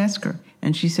 I did ask her.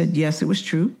 And she said, yes, it was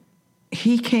true.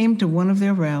 He came to one of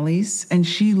their rallies and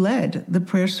she led the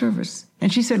prayer service.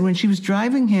 And she said when she was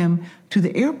driving him to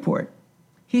the airport,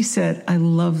 he said, I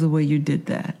love the way you did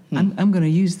that. I'm going to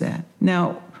use that.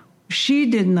 Now, she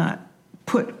did not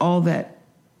put all that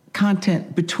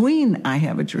content between I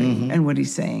have a dream and what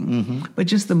he's saying, but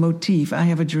just the motif, I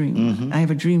have a dream. I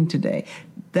have a dream today.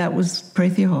 That was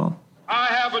Prathia Hall. I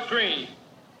have a dream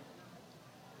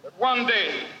that one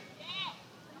day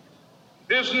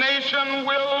this nation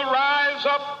will rise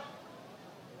up,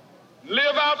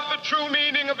 live out the true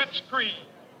meaning of its creed.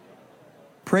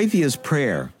 Prathia's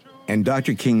prayer and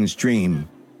Dr. King's dream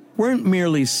weren't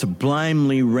merely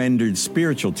sublimely rendered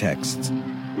spiritual texts.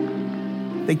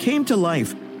 They came to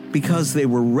life because they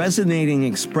were resonating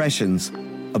expressions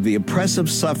of the oppressive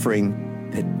suffering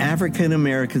that African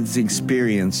Americans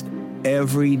experienced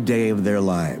every day of their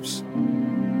lives.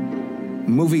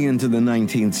 Moving into the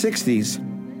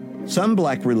 1960s, some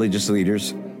black religious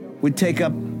leaders would take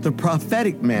up the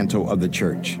prophetic mantle of the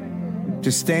church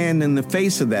to stand in the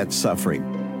face of that suffering,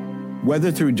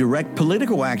 whether through direct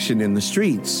political action in the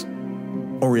streets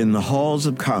or in the halls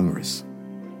of Congress.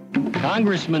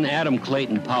 Congressman Adam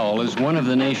Clayton Powell is one of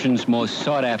the nation's most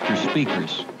sought-after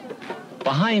speakers.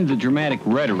 Behind the dramatic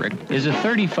rhetoric is a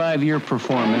 35-year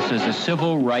performance as a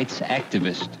civil rights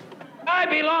activist. I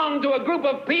belong to a group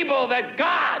of people that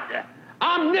God,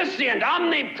 omniscient,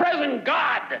 omnipresent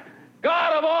God,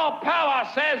 God of all power,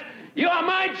 says, you are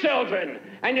my children,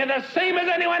 and you're the same as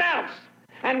anyone else.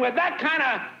 And with that kind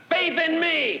of faith in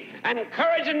me and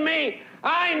courage in me,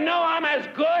 I know I'm as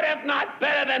good, if not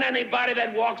better, than anybody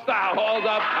that walks the halls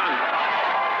of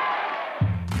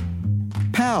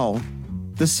Congress. Powell,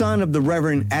 the son of the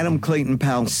Reverend Adam Clayton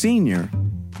Powell Sr.,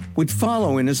 would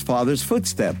follow in his father's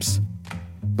footsteps,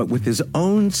 but with his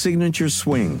own signature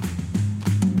swing.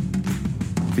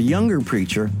 The younger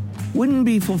preacher wouldn't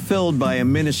be fulfilled by a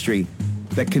ministry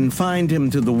that confined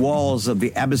him to the walls of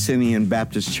the Abyssinian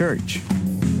Baptist Church.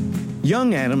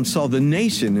 Young Adam saw the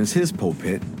nation as his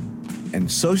pulpit and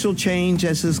social change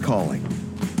as his calling,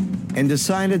 and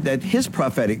decided that his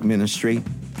prophetic ministry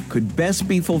could best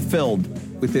be fulfilled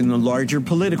within the larger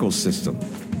political system.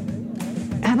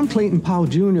 Adam Clayton Powell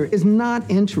Jr. is not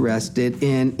interested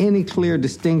in any clear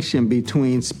distinction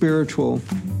between spiritual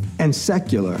and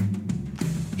secular.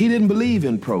 He didn't believe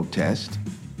in protest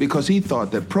because he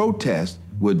thought that protest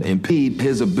would impede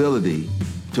his ability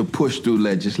to push through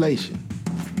legislation.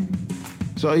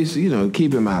 So he said,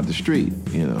 keep him out the street,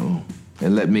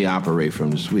 and let me operate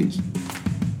from the suites.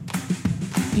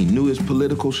 He knew his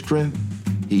political strength.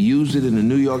 He used it in the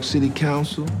New York City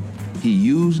Council. He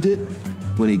used it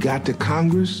when he got to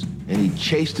Congress, and he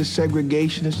chased the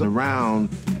segregationists around.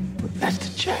 But that's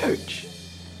the church.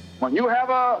 When you have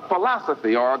a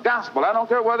philosophy or a gospel, I don't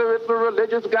care whether it's a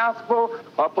religious gospel,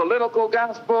 a political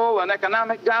gospel, an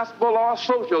economic gospel, or a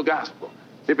social gospel,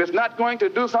 if it's not going to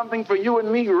do something for you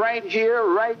and me right here,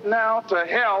 right now, to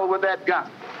hell with that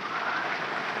gospel.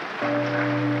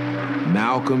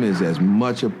 Malcolm is as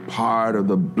much a part of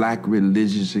the black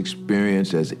religious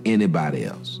experience as anybody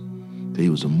else. He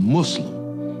was a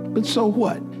Muslim, but so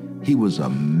what? He was a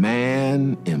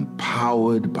man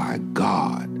empowered by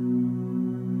God.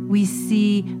 We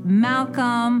see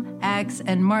Malcolm X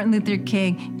and Martin Luther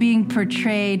King being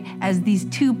portrayed as these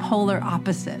two polar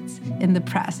opposites in the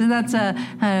press. And that's a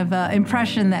kind of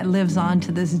impression that lives on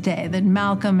to this day, that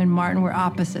Malcolm and Martin were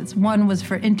opposites. One was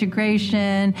for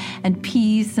integration and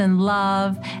peace and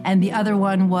love, and the other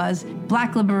one was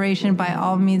black liberation by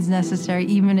all means necessary,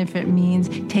 even if it means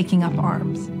taking up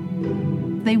arms.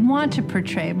 They want to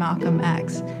portray Malcolm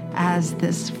X as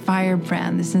this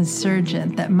firebrand, this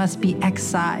insurgent that must be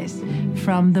excised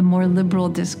from the more liberal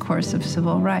discourse of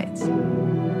civil rights.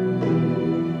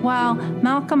 While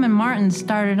Malcolm and Martin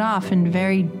started off in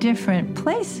very different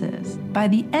places, by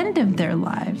the end of their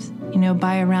lives,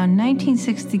 by around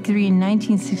 1963 and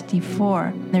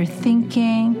 1964, their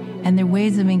thinking and their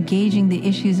ways of engaging the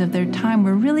issues of their time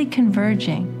were really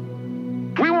converging.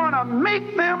 We want to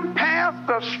make them pass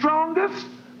the strongest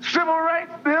civil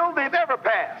rights bill they've ever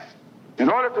passed. In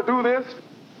order to do this,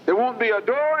 there won't be a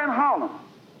door in Harlem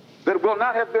that will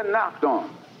not have been knocked on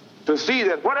to see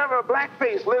that whatever black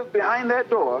face lives behind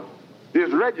that door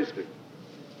is registered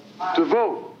to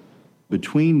vote.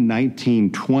 Between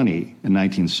 1920 and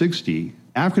 1960,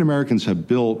 African Americans have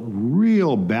built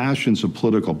real bastions of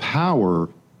political power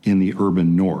in the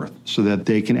urban North so that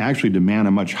they can actually demand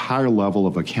a much higher level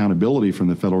of accountability from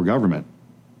the federal government.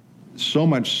 So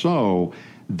much so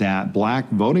that black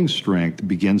voting strength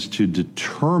begins to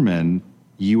determine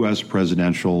U.S.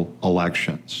 presidential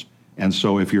elections. And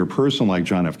so if you're a person like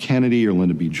John F. Kennedy or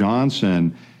Lyndon B.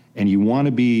 Johnson, and you want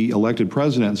to be elected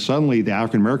president, suddenly the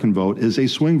African American vote is a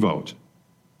swing vote.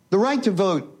 The right to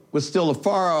vote was still a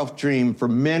far-off dream for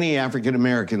many African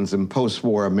Americans in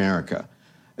post-war America,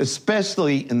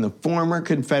 especially in the former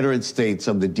Confederate states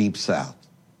of the Deep South.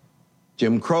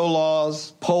 Jim Crow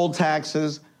laws, poll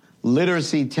taxes,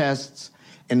 literacy tests,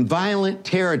 and violent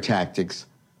terror tactics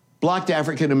blocked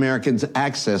African Americans'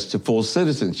 access to full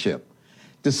citizenship,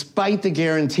 despite the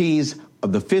guarantees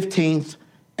of the 15th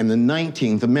and the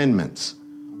 19th Amendments,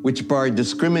 which barred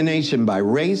discrimination by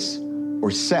race or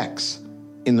sex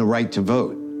in the right to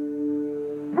vote.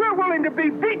 We're willing to be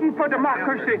beaten for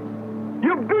democracy.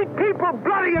 You beat people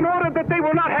bloody in order that they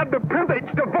will not have the privilege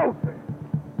to vote.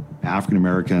 African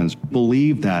Americans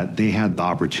believed that they had the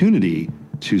opportunity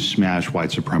to smash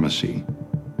white supremacy.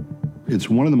 It's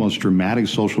one of the most dramatic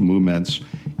social movements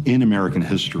in American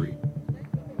history.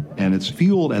 And it's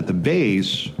fueled at the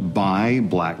base by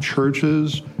Black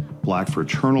churches, Black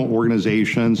fraternal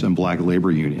organizations, and Black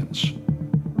labor unions.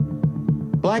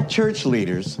 Black church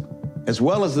leaders, as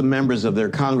well as the members of their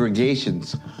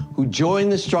congregations who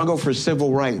joined the struggle for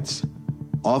civil rights,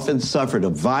 often suffered a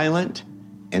violent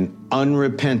and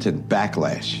unrepentant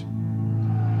backlash.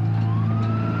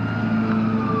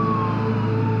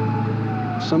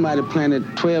 Somebody planted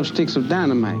 12 sticks of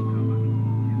dynamite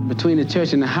between the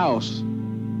church and the house,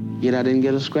 yet I didn't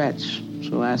get a scratch.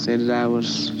 So I said that I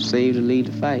was saved to lead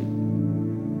the fight.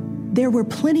 There were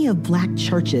plenty of Black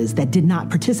churches that did not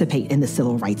participate in the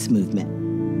civil rights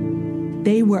movement.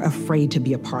 They were afraid to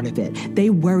be a part of it. They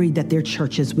worried that their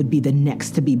churches would be the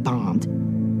next to be bombed.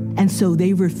 And so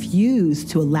they refused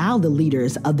to allow the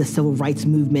leaders of the civil rights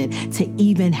movement to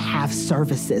even have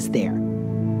services there.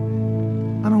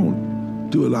 I don't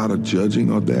do a lot of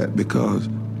judging of that because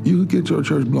you could get your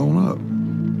church blown up.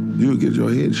 You could get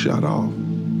your head shot off.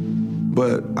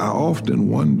 But I often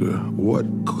wonder what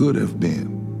could have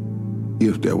been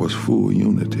if there was full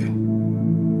unity,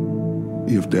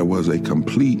 if there was a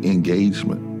complete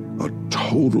engagement, a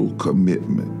total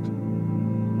commitment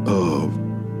of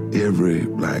every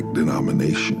Black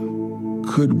denomination.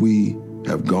 Could we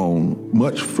have gone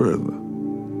much further?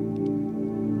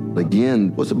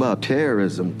 Again, what's about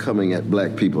terrorism coming at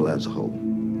Black people as a whole?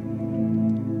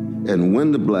 And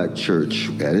when the Black church,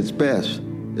 at its best,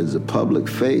 is the public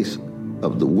face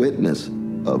of the witness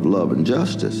of love and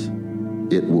justice,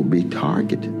 it will be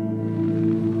targeted.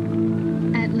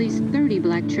 At least 30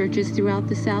 Black churches throughout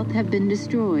the South have been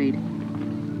destroyed.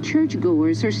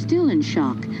 Churchgoers are still in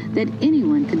shock that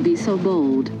anyone could be so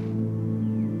bold.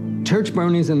 Church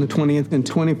burnings in the 20th and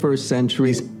 21st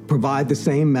centuries provide the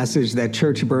same message that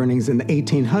church burnings in the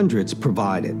 1800s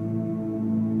provided.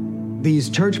 These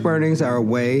church burnings are a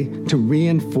way to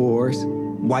reinforce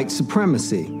white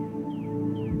supremacy.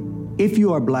 If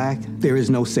you are Black, there is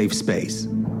no safe space.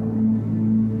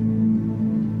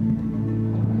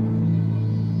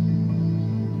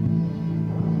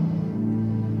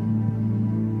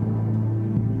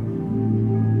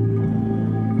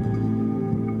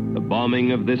 The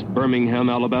bombing of this Birmingham,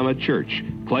 Alabama church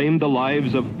claimed the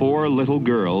lives of 4 little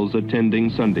girls attending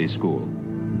Sunday school.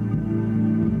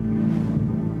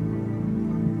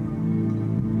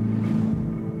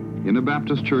 In a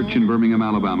Baptist church in Birmingham,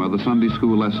 Alabama, the Sunday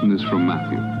school lesson is from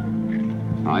Matthew.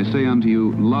 I say unto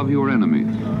you, love your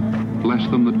enemies, bless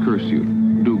them that curse you,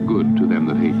 do good to them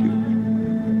that hate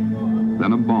you.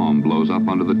 Then a bomb blows up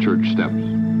under the church steps.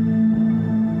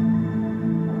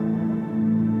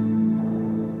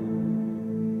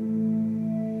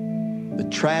 The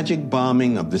tragic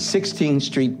bombing of the 16th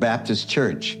Street Baptist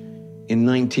Church in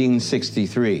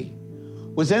 1963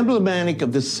 was emblematic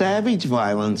of the savage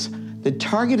violence that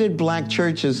targeted Black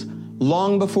churches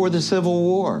long before the Civil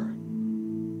War.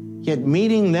 Yet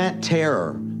meeting that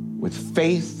terror with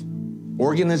faith,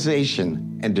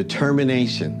 organization, and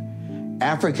determination,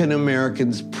 African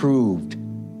Americans proved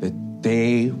that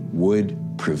they would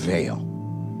prevail.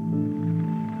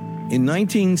 In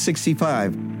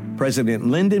 1965, President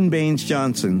Lyndon Baines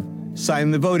Johnson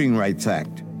signed the Voting Rights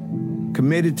Act,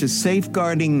 committed to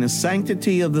safeguarding the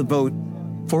sanctity of the vote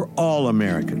for all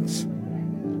Americans.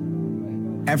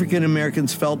 African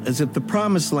Americans felt as if the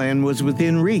promised land was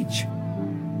within reach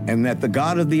and that the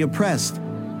God of the oppressed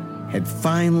had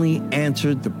finally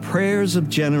answered the prayers of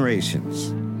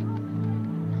generations.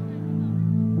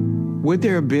 Would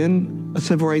there have been a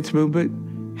civil rights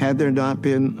movement had there not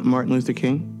been Martin Luther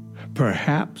King?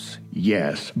 Perhaps,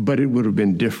 yes, but it would have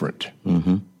been different.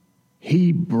 Mm-hmm.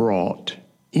 He brought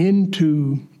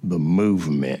into the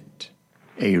movement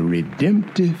a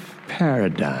redemptive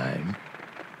paradigm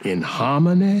in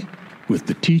harmony with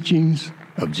the teachings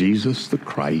of Jesus the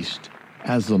Christ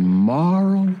as a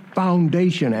moral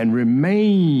foundation and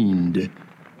remained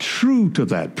true to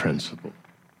that principle.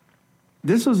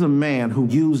 This is a man who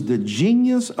used the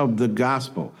genius of the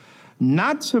gospel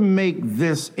not to make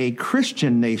this a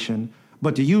Christian nation,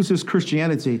 but to use his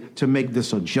Christianity to make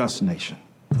this a just nation.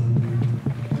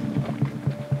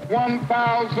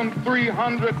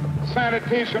 1,300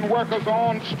 sanitation workers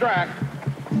on strike,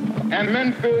 and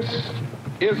Memphis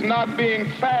is not being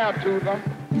fair to them.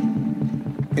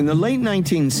 In the late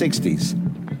 1960s,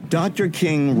 Dr.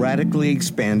 King radically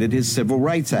expanded his civil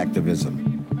rights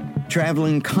activism,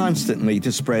 traveling constantly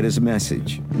to spread his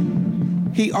message.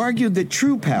 He argued that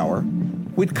true power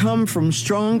would come from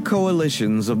strong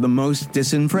coalitions of the most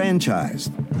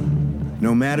disenfranchised,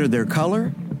 no matter their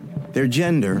color their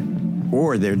gender,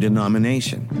 or their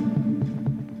denomination.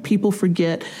 People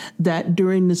forget that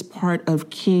during this part of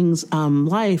King's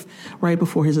life, right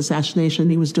before his assassination,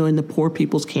 he was doing the Poor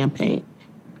People's Campaign,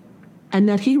 and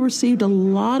that he received a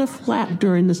lot of flack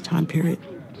during this time period.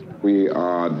 We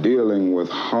are dealing with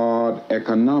hard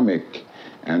economic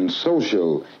and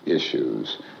social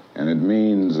issues, and it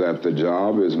means that the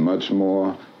job is much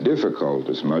more difficult.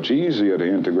 It's much easier to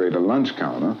integrate a lunch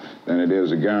counter than it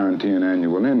is to guarantee an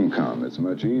annual income. It's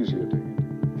much easier to...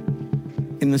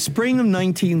 In the spring of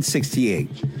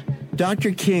 1968,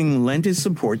 Dr. King lent his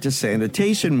support to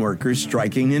sanitation workers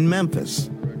striking in Memphis,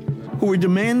 who were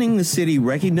demanding the city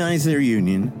recognize their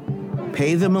union,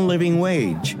 pay them a living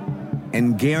wage,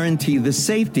 and guarantee the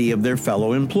safety of their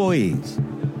fellow employees.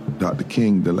 Dr.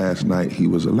 King, the last night he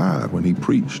was alive when he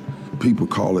preached, people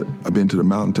call it, I've been to the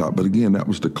mountaintop, but again, that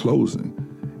was the closing.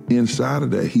 Inside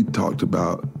of that, he talked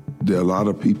about there are a lot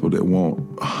of people that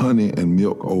want honey and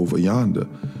milk over yonder,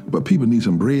 but people need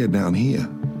some bread down here.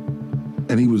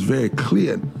 And he was very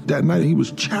clear. That night he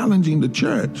was challenging the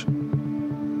church.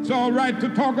 It's all right to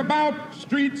talk about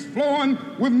streets flowing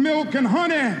with milk and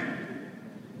honey,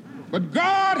 but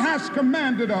God has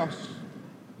commanded us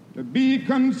to be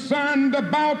concerned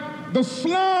about the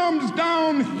slums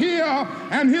down here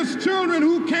and his children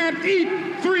who can't eat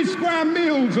 3 square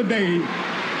meals a day.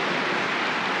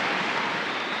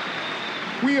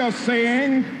 We are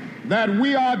saying that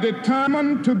we are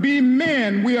determined to be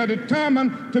men. We are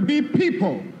determined to be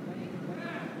people.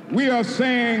 We are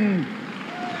saying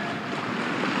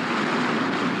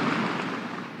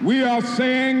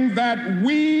that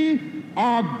we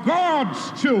are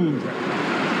God's children.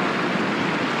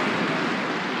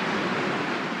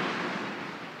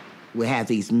 We have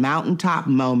these mountaintop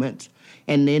moments,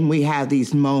 and then we have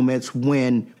these moments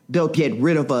when they'll get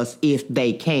rid of us if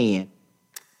they can.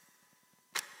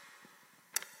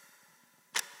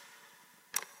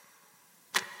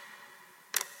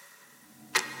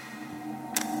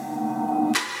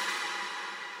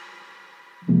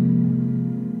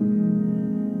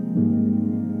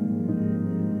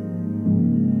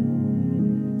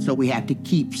 So we have to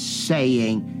keep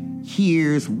saying,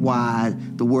 here's why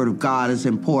the Word of God is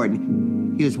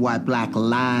important. Here's why Black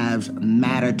lives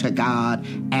matter to God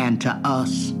and to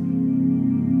us.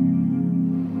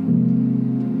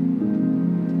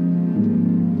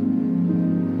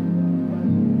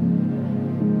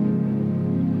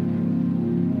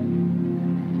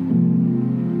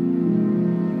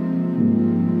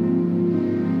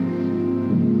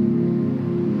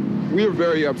 We are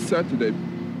very upset today.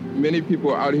 Many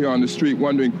people are out here on the street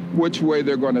wondering which way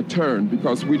they're going to turn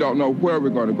because we don't know where we're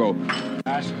going to go.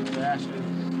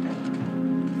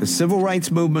 The civil rights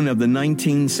movement of the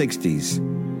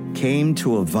 1960s came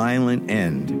to a violent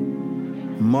end,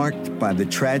 marked by the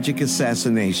tragic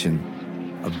assassination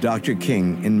of Dr.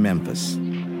 King in Memphis.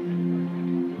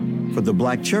 For the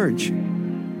Black church,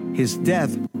 his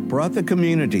death brought the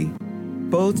community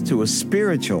both to a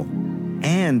spiritual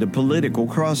and a political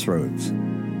crossroads.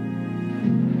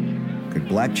 Could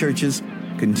Black churches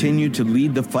continue to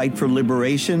lead the fight for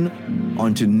liberation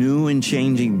onto new and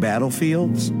changing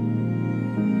battlefields?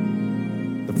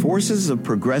 The forces of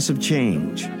progressive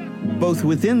change, both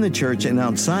within the church and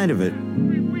outside of it,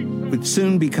 would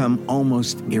soon become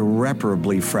almost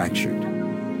irreparably fractured.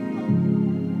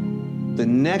 The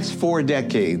next 4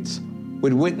 decades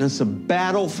would witness a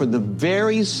battle for the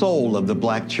very soul of the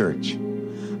Black church,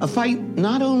 a fight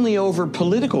not only over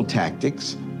political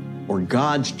tactics or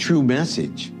God's true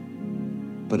message,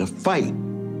 but a fight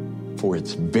for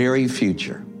its very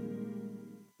future.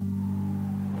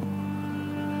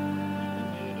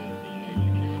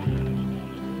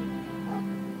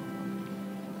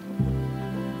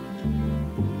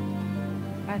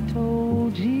 I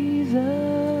told Jesus,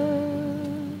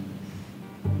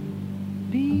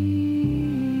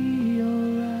 be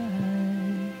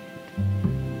alright.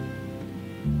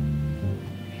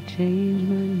 He changed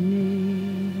my name.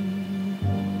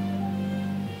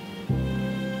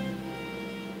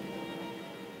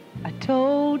 I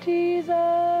told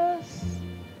Jesus,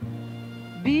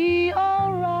 be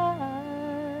alright.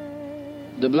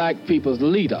 The Black people's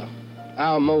leader,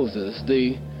 our Moses,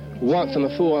 the once in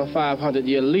a 400 or 500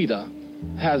 year leader,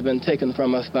 has been taken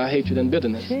from us by hatred and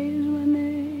bitterness.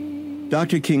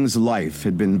 Dr. King's life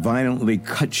had been violently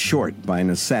cut short by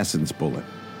an assassin's bullet.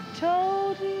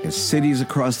 As cities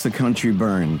across the country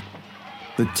burned,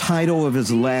 the title of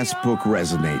his last book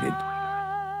resonated.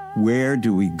 Where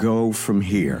do we go from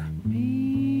here?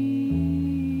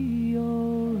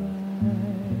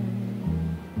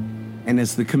 And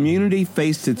as the community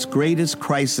faced its greatest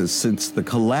crisis since the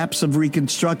collapse of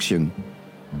Reconstruction,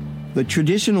 the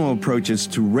traditional approaches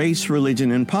to race,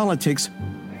 religion, and politics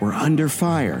were under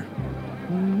fire.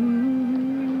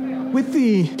 With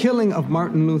the killing of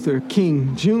Martin Luther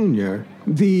King Jr.,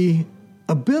 the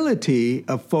ability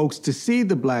of folks to see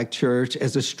the black church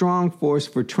as a strong force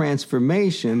for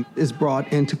transformation is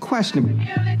brought into question.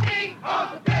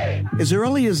 As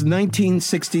early as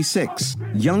 1966,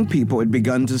 young people had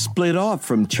begun to split off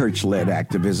from church-led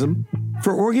activism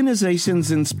for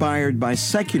organizations inspired by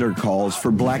secular calls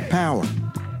for black power.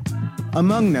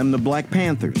 Among them, the Black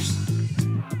Panthers.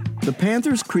 The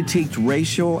Panthers critiqued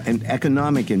racial and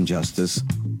economic injustice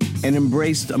and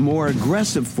embraced a more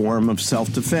aggressive form of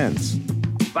self-defense.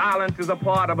 Violence is a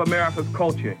part of America's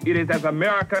culture. It is as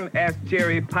American as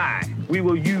cherry pie. We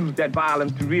will use that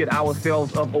violence to rid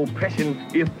ourselves of oppression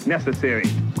if necessary.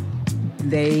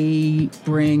 They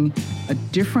bring a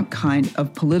different kind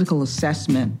of political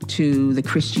assessment to the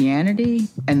Christianity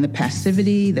and the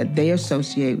passivity that they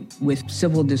associate with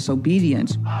civil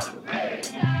disobedience.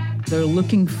 They're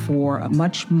looking for a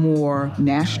much more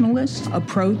nationalist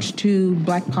approach to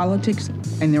black politics,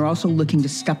 and they're also looking to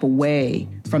step away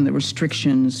from the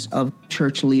restrictions of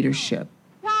church leadership.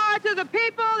 Power to the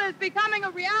people is becoming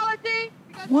a reality.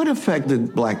 What effect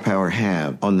did Black Power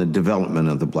have on the development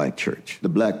of the black church? The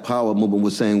Black Power movement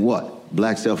was saying what?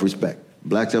 Black self-respect,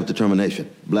 black self-determination,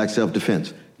 black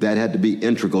self-defense. That had to be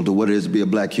integral to what it is to be a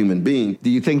black human being. Do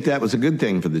you think that was a good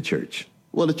thing for the church?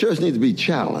 Well, the church needs to be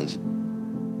challenged.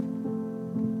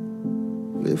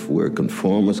 If we're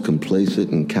conformist,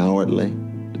 complacent, and cowardly,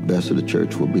 the best of the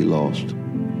church will be lost.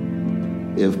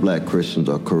 If black Christians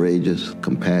are courageous,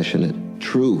 compassionate,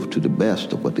 true to the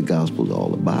best of what the gospel is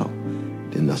all about,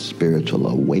 then a spiritual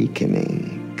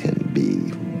awakening can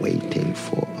be waiting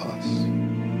for us.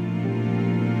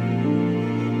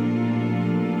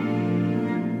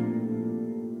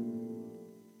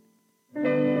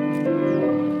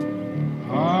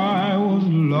 I was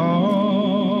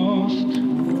lost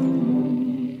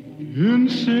in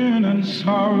sin and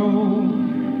sorrow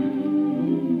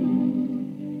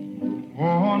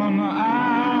on an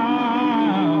isle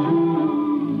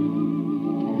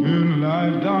in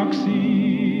life's dark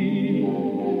sea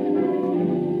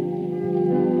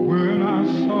when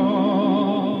I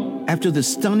saw. After the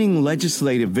stunning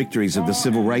legislative victories of the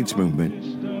civil rights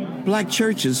movement, black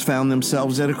churches found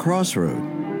themselves at a crossroad.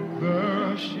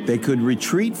 They could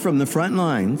retreat from the front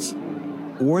lines,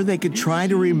 or they could try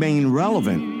to remain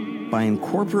relevant by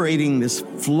incorporating this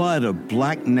flood of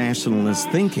black nationalist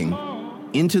thinking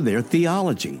into their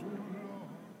theology.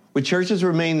 Would churches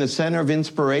remain the center of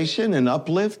inspiration and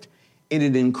uplift in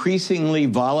an increasingly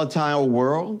volatile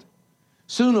world?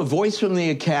 Soon, a voice from the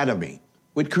academy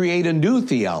would create a new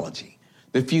theology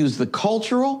that fused the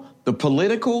cultural, the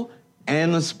political,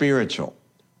 and the spiritual,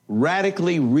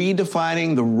 radically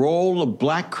redefining the role of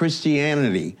black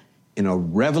Christianity in a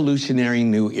revolutionary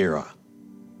new era.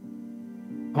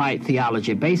 White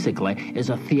theology basically is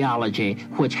a theology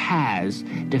which has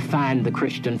defined the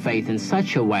Christian faith in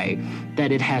such a way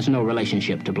that it has no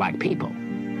relationship to black people.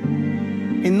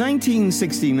 In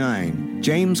 1969,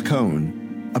 James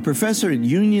Cone, a professor at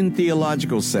Union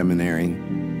Theological Seminary,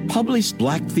 published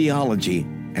Black Theology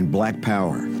and Black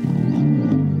Power.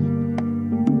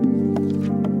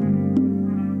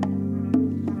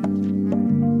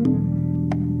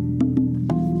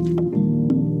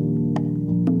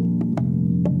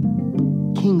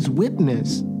 King's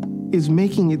witness is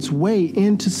making its way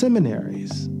into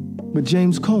seminaries. But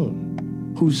James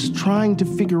Cone, who's trying to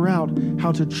figure out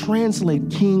how to translate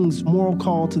King's moral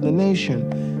call to the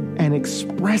nation and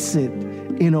express it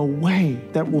in a way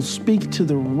that will speak to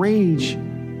the rage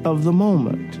of the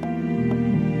moment.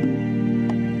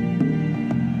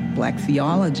 Black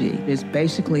theology is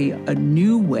basically a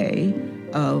new way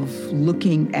of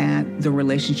looking at the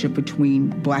relationship between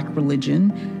black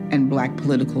religion and black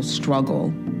political struggle,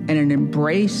 and an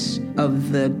embrace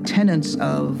of the tenets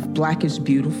of black is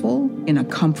beautiful in a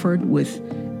comfort with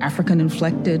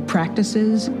African-inflected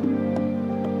practices.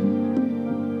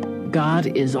 God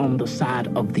is on the side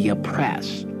of the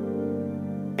oppressed.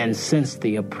 And since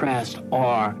the oppressed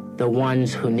are the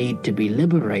ones who need to be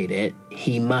liberated,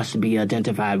 he must be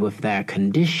identified with their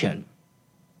condition.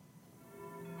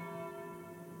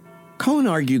 Cone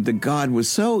argued that God was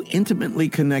so intimately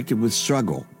connected with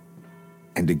struggle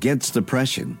and against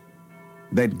oppression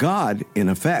that God, in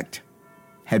effect,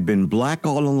 had been black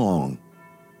all along.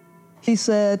 He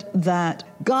said that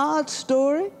God's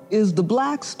story is the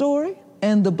black story,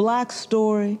 and the black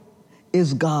story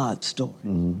is God's story.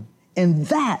 Mm-hmm. And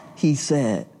that, he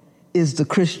said, is the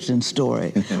Christian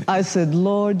story. I said,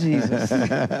 Lord Jesus.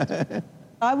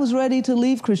 I was ready to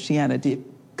leave Christianity.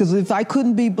 Because if I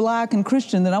couldn't be black and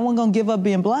Christian, then I wasn't going to give up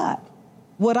being black.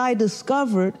 What I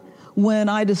discovered when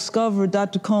I discovered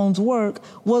Dr. Cone's work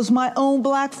was my own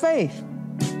black faith.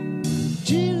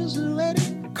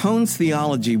 Cone's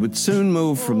theology would soon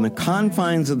move from the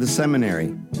confines of the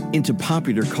seminary into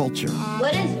popular culture.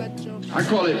 What is it? I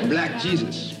call it Black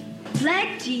Jesus.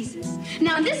 Black Jesus.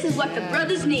 Now this is what the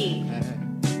brothers need.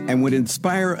 And would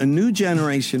inspire a new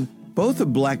generation, both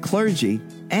of black clergy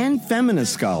and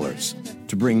feminist scholars,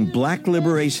 to bring black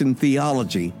liberation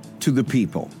theology to the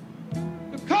people.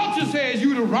 The culture says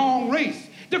you the wrong race.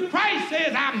 The Christ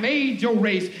says I made your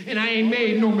race and I ain't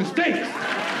made no mistakes.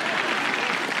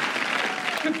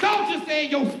 The culture says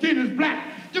your skin is black.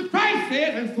 The Christ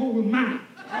says, and so was mine.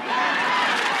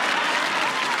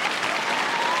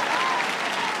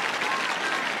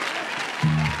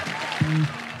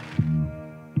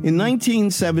 In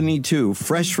 1972,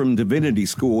 fresh from divinity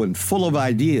school and full of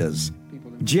ideas,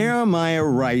 Jeremiah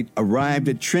Wright arrived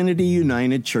at Trinity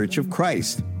United Church of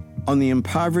Christ on the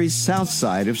impoverished south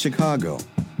side of Chicago.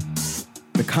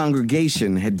 The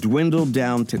congregation had dwindled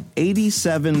down to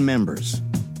 87 members,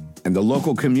 and the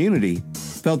local community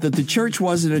felt that the church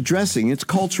wasn't addressing its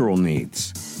cultural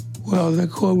needs. Well,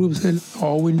 that core group said,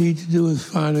 all we need to do is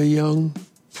find a young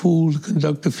fool to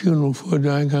conduct a funeral for a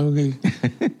dying congregation.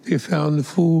 They found the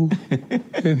fool,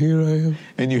 and here I am.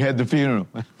 And you had the funeral.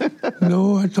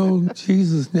 No, I told them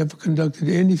Jesus never conducted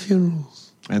any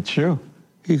funerals. That's true.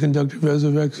 He conducted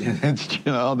resurrection. Yeah, that's true.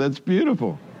 Oh, that's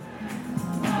beautiful.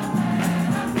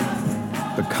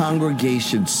 The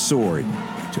congregation soared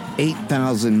to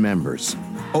 8,000 members,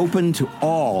 open to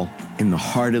all in the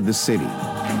heart of the city.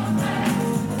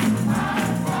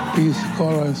 We used to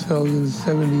call ourselves in the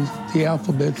 70s the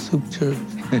Alphabet Soup Church.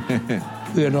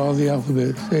 We had all the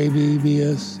alphabets, A, B, B,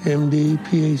 S, M, D,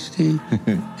 PhD,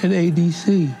 and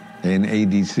ADC. And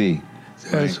ADC.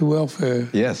 That's right. Welfare.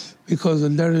 Yes. Because the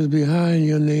letters behind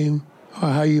your name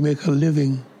are how you make a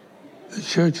living. The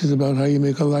church is about how you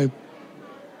make a life.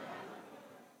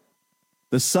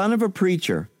 The son of a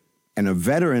preacher and a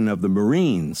veteran of the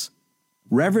Marines,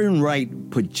 Reverend Wright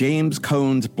put James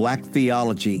Cone's black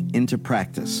theology into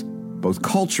practice, both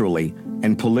culturally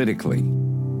and politically.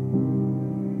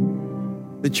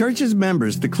 The church's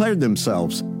members declared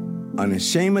themselves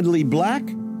unashamedly black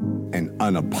and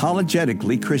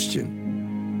unapologetically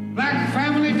Christian. Black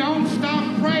family, don't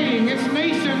stop praying. It's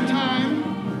nation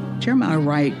time. Jeremiah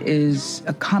Wright is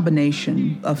a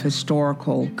combination of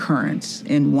historical currents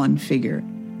in one figure.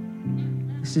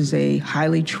 This is a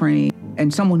highly trained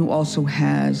and someone who also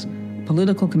has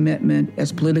political commitment,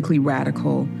 as politically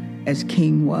radical as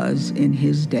King was in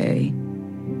his day.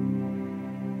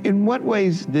 In what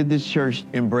ways did this church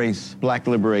embrace black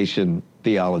liberation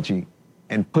theology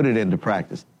and put it into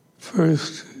practice?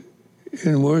 First,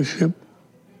 in worship.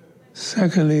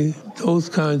 Secondly, those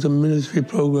kinds of ministry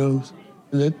programs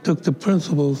that took the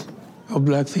principles of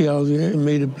black theology and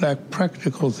made it black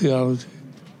practical theology.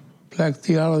 Black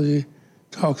theology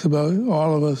talks about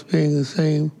all of us being the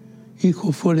same,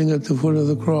 equal footing at the foot of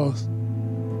the cross.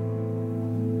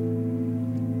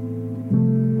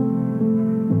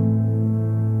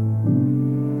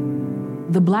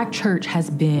 The black church has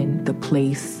been the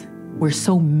place where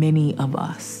so many of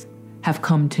us have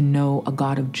come to know a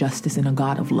God of justice and a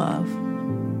God of love.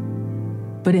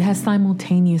 But it has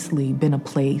simultaneously been a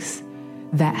place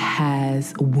that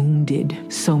has wounded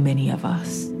so many of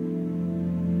us.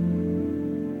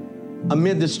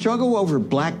 Amid the struggle over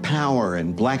black power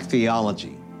and black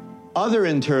theology, other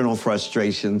internal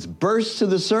frustrations burst to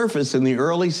the surface in the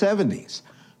early 70s,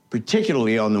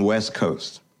 particularly on the West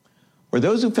Coast, where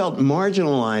those who felt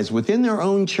marginalized within their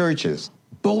own churches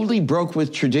boldly broke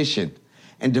with tradition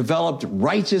and developed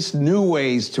righteous new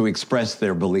ways to express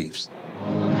their beliefs.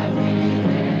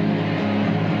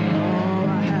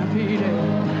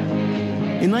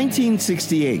 In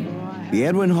 1968, the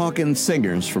Edwin Hawkins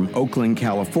Singers from Oakland,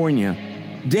 California,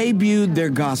 debuted their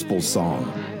gospel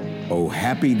song, "Oh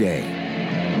Happy Day."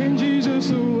 When Jesus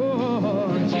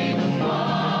was, he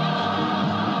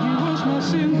washed my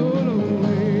sins all away.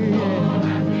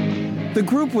 The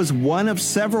group was one of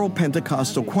several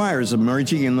Pentecostal choirs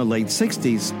emerging in the late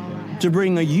 60s to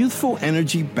bring a youthful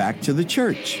energy back to the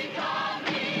church.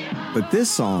 But this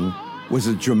song was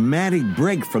a dramatic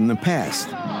break from the past.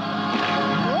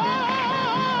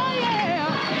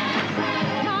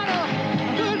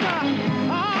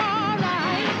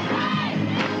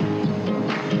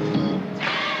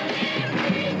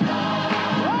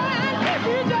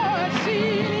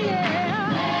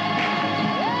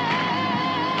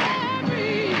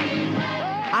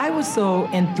 I was so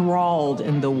enthralled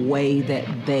in the way that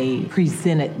they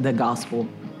presented the gospel.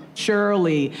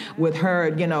 Shirley with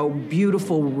her,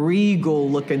 beautiful,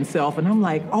 regal-looking self. And I'm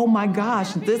like, oh my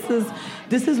gosh, this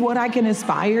is what I can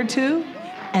aspire to.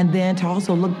 And then to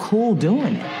also look cool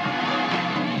doing it.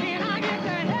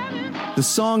 The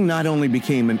song not only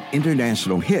became an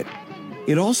international hit,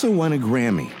 it also won a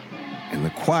Grammy, and the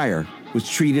choir was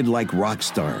treated like rock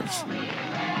stars.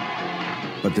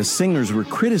 But the singers were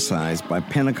criticized by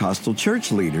Pentecostal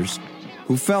church leaders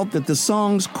who felt that the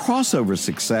song's crossover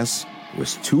success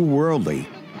was too worldly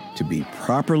to be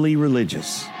properly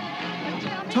religious.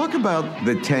 Talk about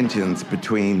the tensions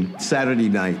between Saturday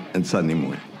night and Sunday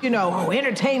morning.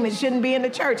 Entertainment shouldn't be in the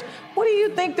church. What do you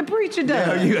think the preacher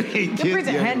does? The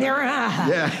preacher, and there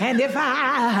and if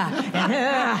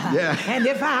and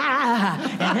if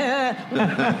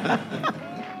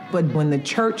But when the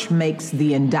church makes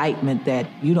the indictment that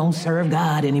you don't serve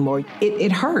God anymore,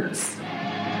 it hurts.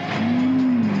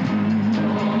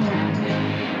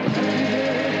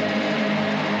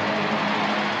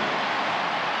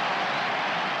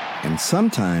 And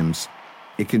sometimes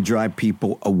it can drive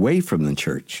people away from the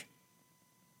church.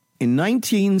 In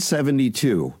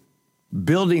 1972,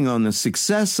 building on the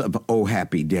success of Oh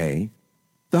Happy Day,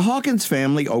 the Hawkins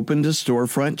family opened a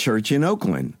storefront church in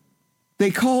Oakland. They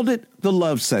called it the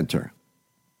Love Center.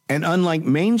 And unlike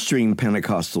mainstream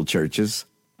Pentecostal churches,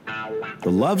 the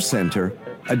Love Center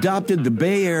adopted the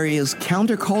Bay Area's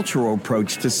countercultural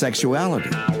approach to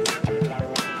sexuality.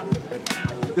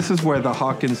 This is where the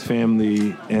Hawkins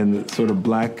family and the sort of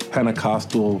Black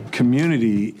Pentecostal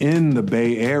community in the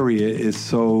Bay Area is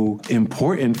so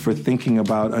important for thinking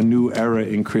about a new era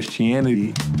in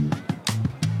Christianity.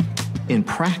 In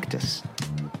practice,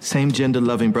 same-gender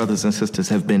loving brothers and sisters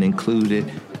have been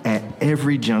included at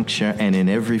every juncture and in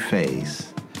every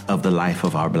phase of the life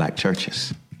of our Black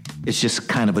churches. It's just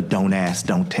kind of a don't ask,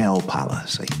 don't tell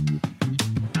policy.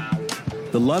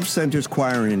 The Love Center's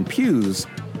choir in pews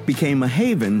became a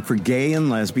haven for gay and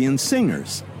lesbian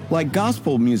singers, like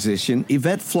gospel musician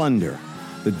Yvette Flunder,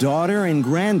 the daughter and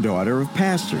granddaughter of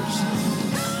pastors.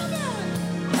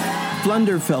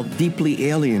 Flunder felt deeply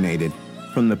alienated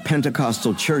from the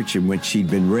Pentecostal church in which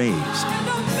she'd been raised.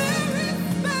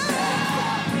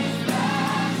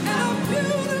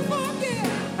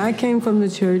 I came from the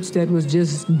church that was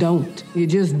just don't. You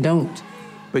just don't.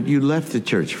 But you left the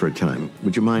church for a time.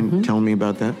 Would you mind telling me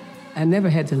about that? I never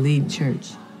had to leave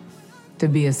church to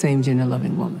be a same-gender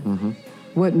loving woman.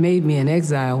 What made me an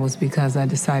exile was because I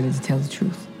decided to tell the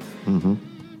truth.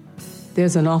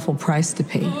 There's an awful price to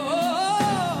pay.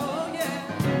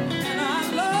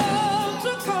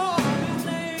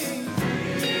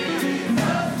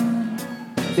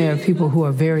 There are people who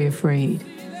are very afraid.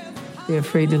 They're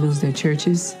afraid to lose their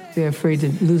churches. They're afraid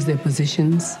to lose their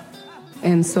positions.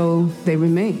 And so they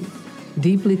remain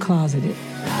deeply closeted.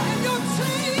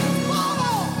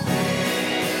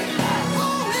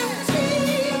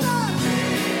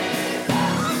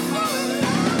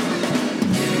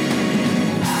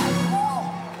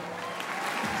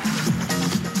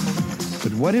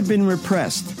 But what had been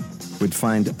repressed would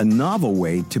find a novel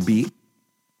way to be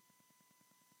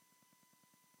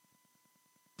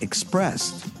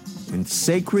expressed in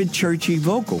sacred churchy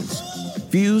vocals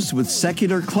fused with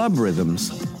secular club rhythms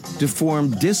to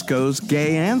form disco's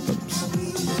gay anthems.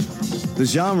 The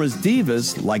genre's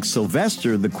divas, like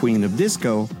Sylvester, the queen of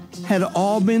disco, had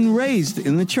all been raised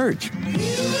in the church.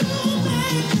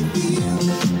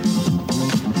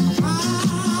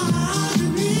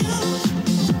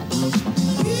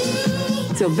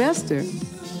 Sylvester,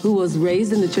 who was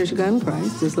raised in the Church of God in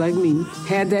Christ, just like me,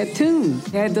 had that tune,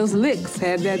 had those licks,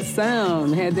 had that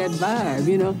sound, had that vibe,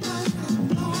 you know.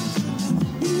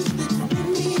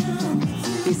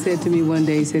 He said to me one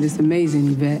day, he said, "It's amazing,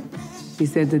 Yvette." He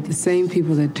said that the same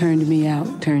people that turned me out.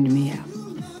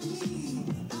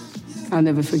 I'll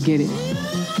never forget it.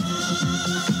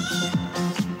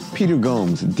 Peter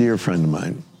Gomes, a dear friend of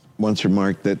mine, once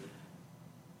remarked that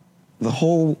the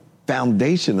whole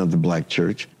foundation of the Black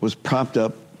church was propped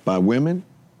up by women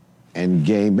and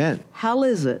gay men. How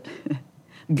is it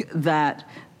that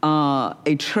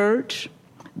a church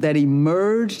that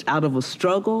emerged out of a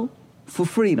struggle for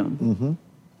freedom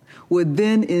would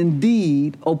then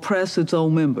indeed oppress its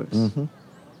own members?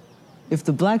 If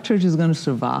the Black church is going to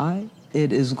survive,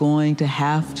 it is going to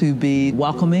have to be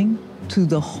welcoming to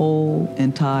the whole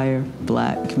entire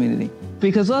Black community.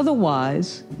 Because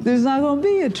otherwise, there's not going to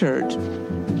be a church.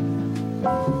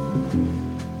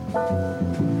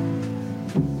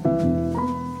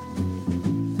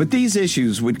 But these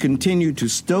issues would continue to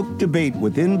stoke debate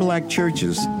within Black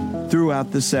churches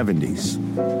throughout the 70s.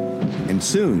 And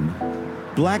soon,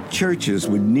 Black churches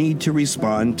would need to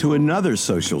respond to another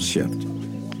social shift.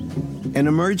 an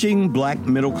emerging black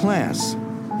middle class,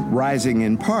 rising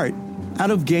in part out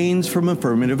of gains from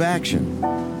affirmative action.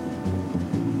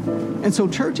 And so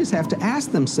churches have to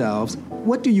ask themselves,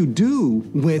 what do you do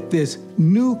with this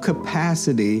new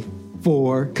capacity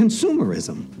for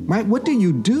consumerism, right? What do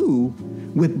you do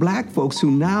with black folks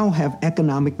who now have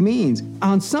economic means?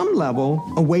 On some level,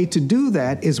 a way to do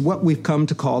that is what we've come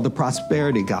to call the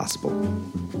prosperity gospel.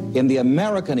 In the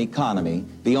American economy,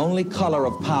 the only color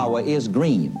of power is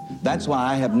green. That's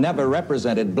why I have never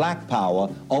represented black power,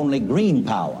 only green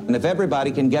power. And if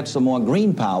everybody can get some more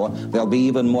green power, there'll be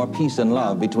even more peace and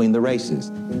love between the races.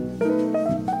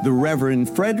 The Reverend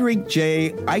Frederick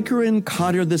J. Ikerin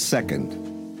Cotter II,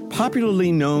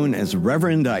 popularly known as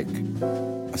Reverend Ike,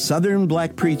 a Southern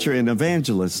black preacher and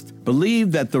evangelist,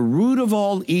 believed that the root of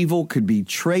all evil could be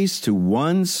traced to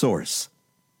one source: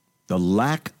 the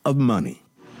lack of money.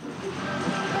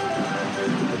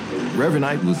 Reverend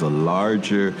Ike was a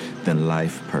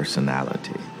larger-than-life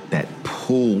personality that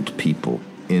pulled people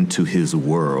into his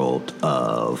world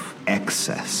of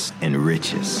excess and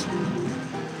riches.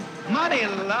 Money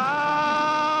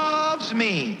loves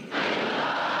me.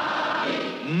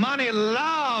 Money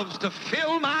loves to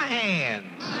fill my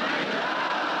hands.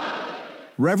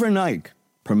 Reverend Ike,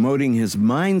 promoting his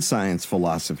mind science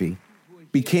philosophy,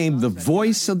 became the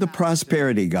voice of the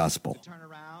prosperity gospel.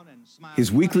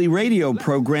 His weekly radio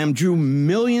program drew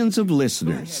millions of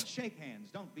listeners,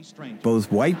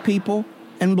 both white people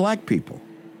and black people.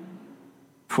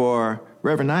 For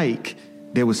Reverend Ike,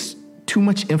 there was too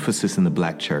much emphasis in the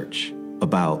black church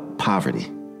about poverty,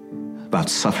 about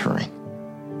suffering.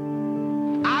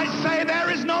 I say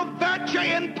there is no virtue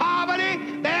in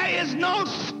poverty. There is no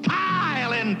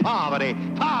style in poverty.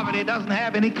 Poverty doesn't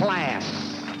have any class.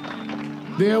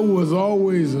 There was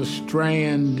always a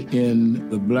strand in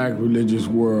the black religious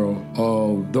world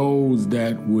of those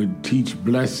that would teach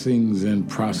blessings and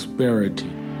prosperity.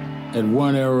 At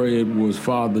one era, it was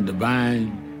Father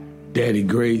Divine, Daddy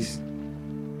Grace.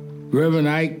 Reverend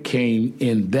Ike came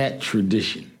in that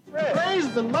tradition.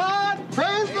 Praise the Lord!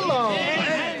 Praise the Lord!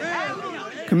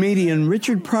 Comedian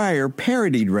Richard Pryor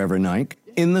parodied Reverend Ike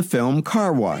in the film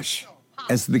Car Wash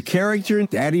as the character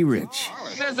Daddy Rich.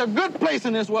 There's a good place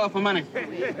in this world for money.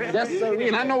 Yes, sir,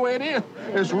 and I know where it is.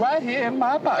 It's right here in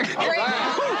my pocket.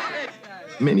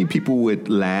 Many people would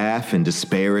laugh and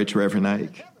disparage Reverend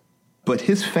Ike, but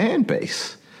his fan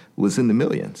base was in the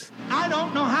millions. I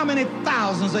don't know how many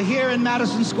thousands are here in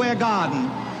Madison Square Garden.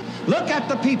 Look at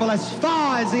the people as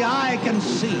far as the eye can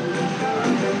see.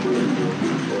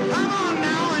 Come on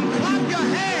now and clap your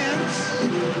hands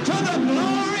to the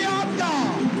glory of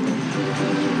God.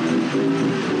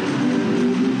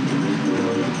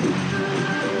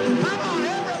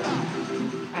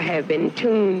 I have been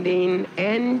tuned in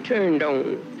and turned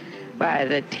on by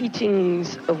the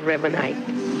teachings of Reverend Ike.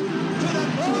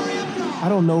 I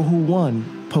don't know who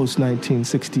won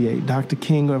post-1968, Dr.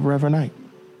 King or Reverend Ike.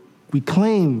 We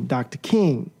claim Dr.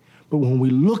 King, but when we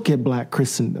look at black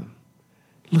Christendom,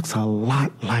 it looks a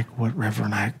lot like what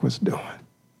Reverend Ike was doing.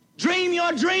 Dream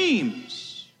your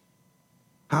dreams.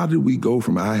 How did we go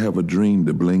from I have a dream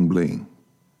to bling bling?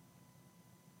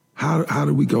 How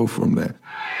did we go from that?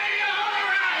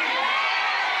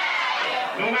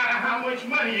 No matter how much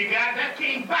money you got, that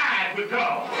can't buy it with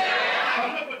God.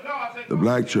 The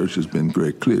black church has been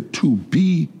very clear. To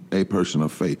be a person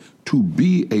of faith, to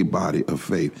be a body of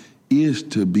faith, is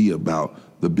to be about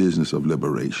the business of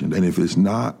liberation. And if it's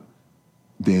not,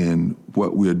 then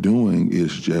what we're doing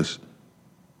is just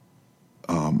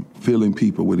filling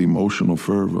people with emotional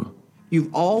fervor.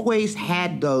 You've always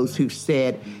had those who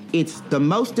said it's the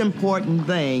most important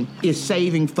thing is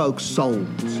saving folks' souls.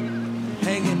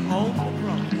 Hanging on.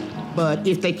 But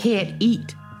if they can't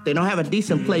eat, they don't have a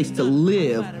decent place to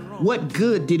live, what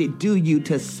good did it do you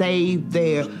to save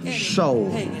their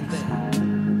souls?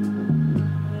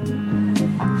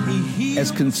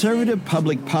 As conservative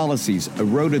public policies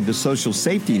eroded the social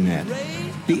safety net,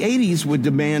 the 80s would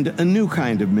demand a new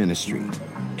kind of ministry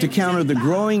to counter the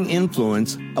growing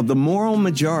influence of the moral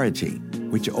majority,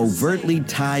 which overtly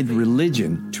tied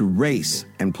religion to race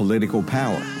and political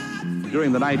power.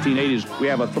 During the 1980s, we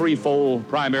have a threefold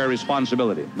primary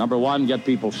responsibility. Number one, get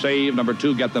people saved. Number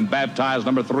two, get them baptized.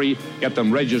 Number three, get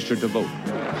them registered to vote.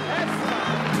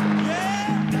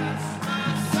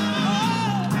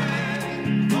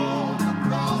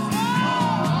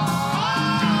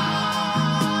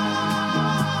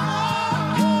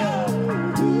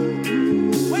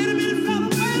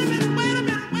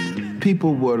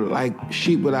 People were like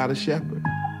sheep without a shepherd.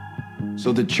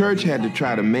 So the church had to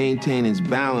try to maintain its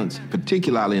balance,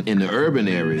 particularly in the urban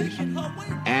areas,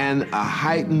 and a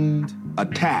heightened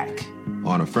attack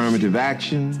on affirmative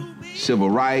action, civil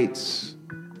rights,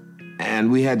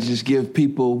 and we had to just give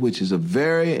people, which is a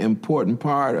very important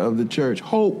part of the church,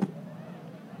 hope.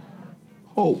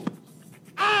 Hope.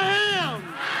 I am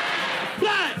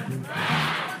black,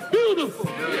 beautiful,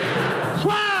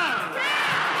 proud.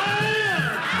 I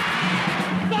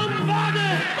am somebody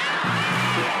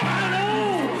I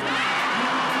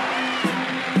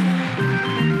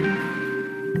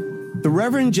know. The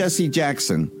Reverend Jesse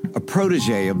Jackson, a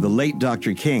protege of the late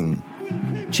Dr. King,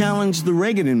 challenged the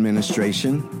Reagan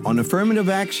administration on affirmative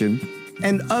action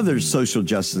and other social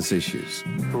justice issues.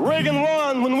 Reagan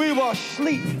won when we were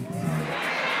asleep.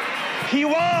 He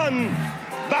won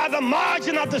by the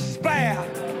margin of despair.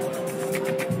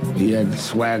 He had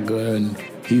swagger and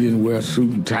he didn't wear a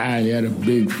suit and tie and he had a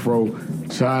big fro.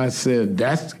 So I said,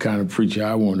 that's the kind of preacher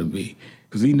I want to be.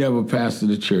 Because he never pastored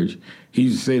the church. He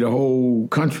used to say the whole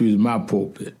country is my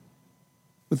pulpit.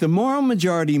 With the moral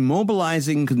majority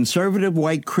mobilizing conservative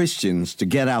white Christians to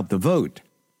get out the vote,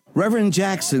 Reverend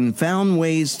Jackson found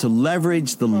ways to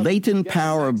leverage the latent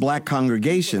power of black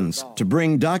congregations to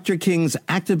bring Dr. King's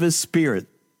activist spirit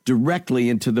directly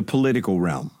into the political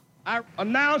realm. I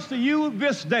announce to you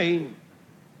this day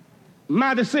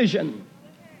my decision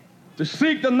to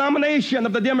seek the nomination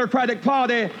of the Democratic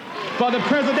Party for the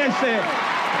presidency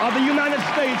of the United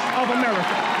States of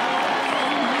America.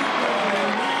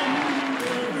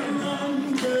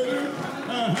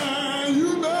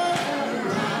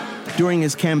 During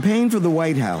his campaign for the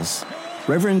White House,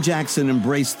 Reverend Jackson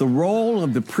embraced the role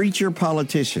of the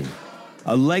preacher-politician,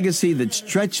 a legacy that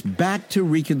stretched back to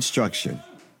Reconstruction.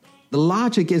 The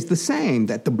logic is the same,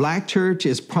 that the black church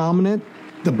is prominent,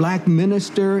 the black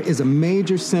minister is a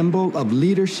major symbol of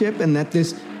leadership, and that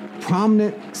this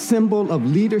prominent symbol of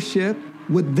leadership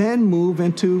would then move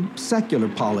into secular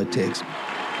politics.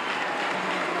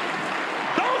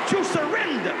 Don't you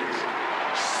surrender.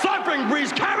 Suffering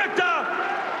breeds character.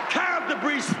 Character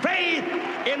breeds faith.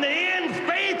 In the end,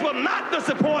 faith will not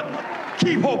disappoint.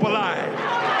 Keep hope alive.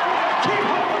 Keep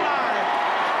hope alive.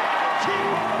 Keep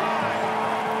hope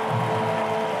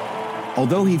alive.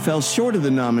 Although he fell short of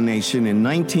the nomination in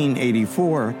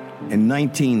 1984 and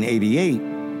 1988,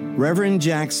 Reverend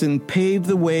Jackson paved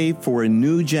the way for a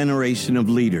new generation of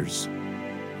leaders,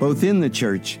 both in the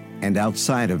church and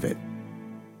outside of it.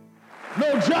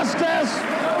 No justice?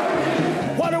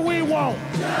 What do we want?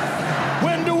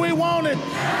 When do we want it?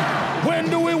 When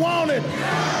do we want it?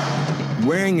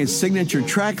 Wearing his signature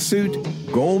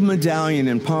tracksuit, gold medallion,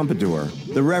 and pompadour,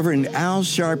 the Reverend Al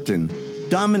Sharpton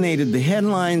dominated the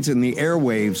headlines and the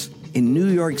airwaves in New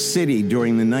York City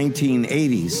during the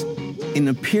 1980s in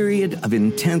a period of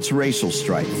intense racial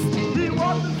strife.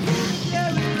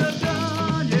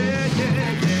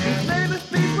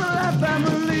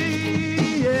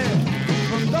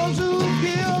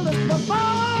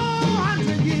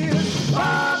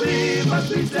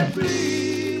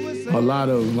 A lot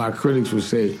of my critics would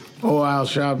say, oh, Al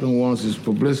Sharpton wants his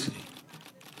publicity.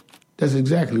 That's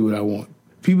exactly what I want.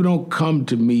 People don't come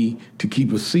to me to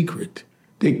keep a secret.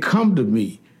 They come to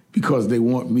me because they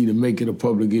want me to make it a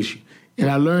public issue. And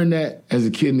I learned that as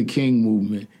a kid in the King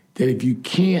movement, that if you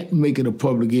can't make it a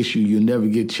public issue, you'll never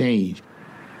get change.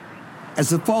 As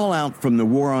the fallout from the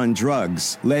war on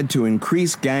drugs led to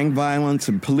increased gang violence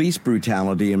and police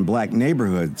brutality in black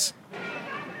neighborhoods,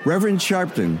 Reverend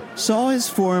Sharpton saw his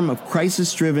form of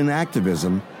crisis-driven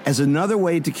activism as another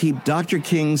way to keep Dr.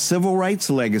 King's civil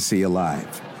rights legacy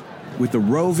alive, with a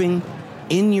roving,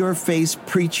 in-your-face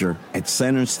preacher at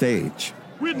center stage.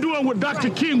 We're doing what Dr.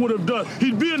 King would have done.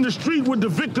 He'd be in the street with the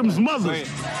victims' mothers.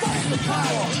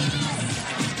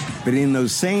 But in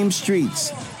those same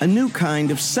streets, a new kind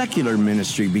of secular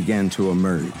ministry began to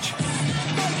emerge.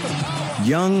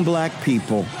 Young black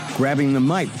people grabbing the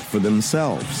mic for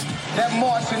themselves. That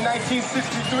march in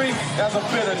 1963, that's a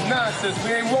bit of nonsense.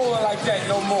 We ain't rolling like that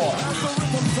no more.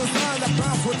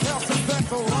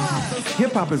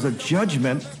 Hip-hop is a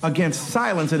judgment against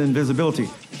silence and invisibility.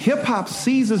 Hip-hop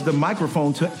seizes the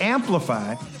microphone to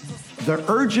amplify the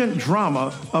urgent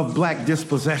drama of black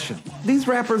dispossession. These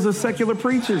rappers are secular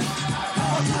preachers.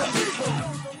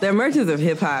 The emergence of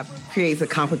hip-hop creates a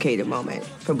complicated moment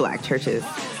for black churches.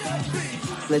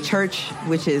 The church,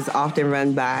 which is often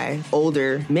run by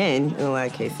older men in a lot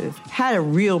of cases, had a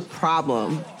real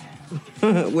problem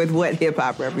with what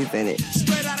hip-hop represented.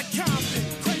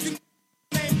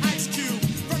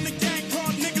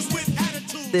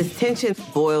 This tension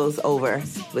boils over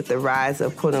with the rise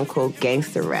of quote-unquote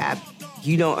gangster rap.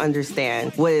 You don't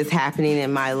understand what is happening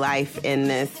in my life in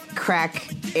this crack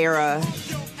era,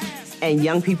 and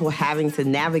young people having to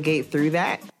navigate through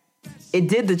that. It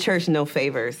did the church no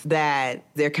favors that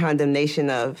their condemnation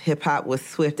of hip-hop was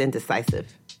swift and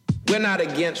decisive. We're not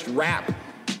against rap.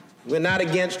 We're not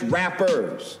against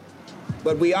rappers.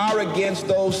 But we are against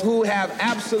those who have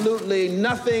absolutely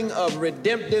nothing of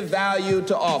redemptive value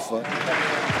to offer.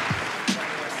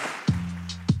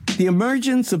 The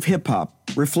emergence of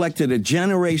hip-hop reflected a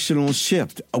generational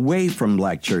shift away from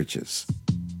black churches.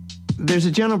 There's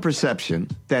a general perception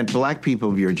that black people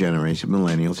of your generation,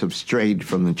 millennials, have strayed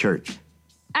from the church.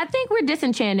 I think we're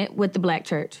disenchanted with the black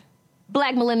church.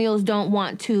 Black millennials don't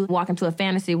want to walk into a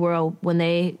fantasy world when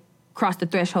they cross the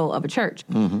threshold of a church.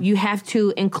 Mm-hmm. You have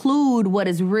to include what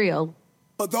is real.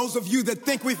 For those of you that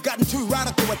think we've gotten too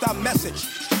radical with our message,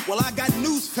 well, I got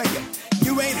news for you.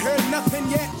 You ain't heard nothing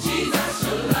yet. Jesus,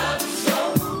 your love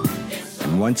is so.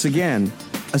 And once again,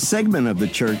 a segment of the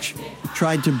church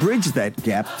tried to bridge that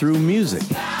gap through music.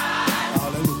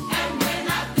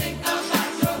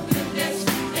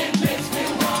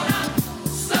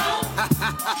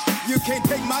 You can't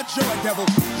take my joy, devil.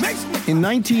 In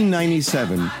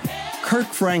 1997, Kirk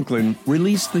Franklin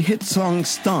released the hit song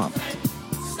Stomp.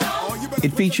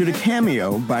 It featured a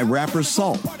cameo by rapper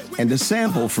Salt and a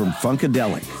sample from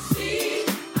Funkadelic.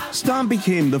 Stomp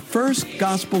became the first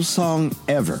gospel song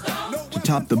ever to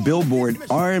top the Billboard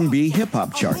R&B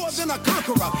hip-hop charts. Can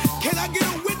I get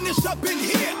a witness up in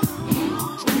here?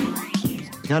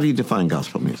 How do you define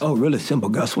gospel music? Oh, really simple.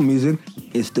 Gospel music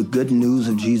is the good news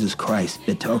of Jesus Christ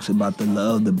that talks about the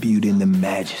love, the beauty, and the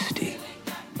majesty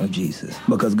of Jesus.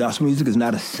 Because gospel music is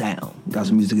not a sound.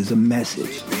 Gospel music is a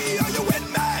message.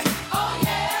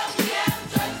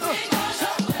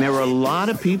 There were a lot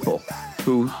of people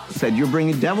who said, you're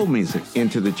bringing devil music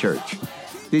into the church.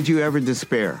 Did you ever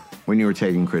despair when you were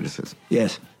taking criticism?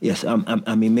 Yes.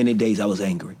 I mean, many days I was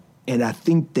angry. And I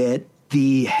think that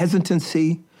the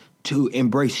hesitancy to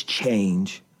embrace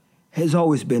change has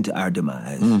always been to our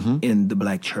demise in the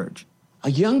black church.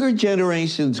 A younger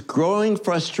generation's growing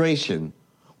frustration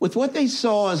with what they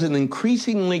saw as an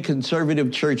increasingly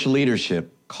conservative church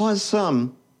leadership caused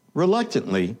some,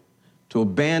 reluctantly, to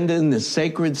abandon the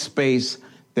sacred space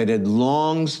that had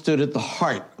long stood at the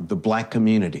heart of the black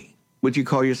community. Would you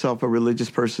call yourself a religious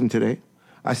person today?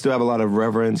 I still have a lot of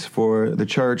reverence for the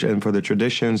church and for the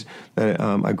traditions that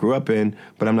I grew up in,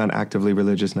 but I'm not actively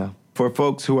religious now. For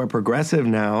folks who are progressive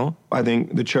now, I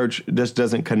think the church just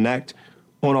doesn't connect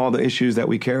on all the issues that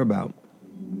we care about.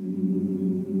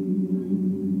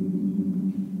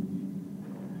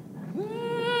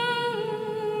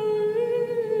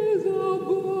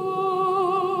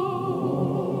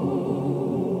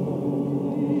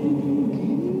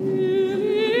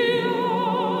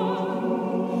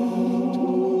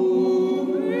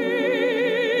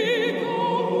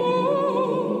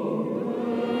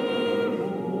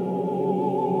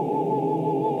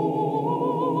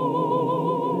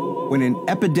 When an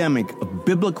epidemic of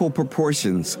biblical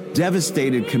proportions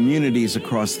devastated communities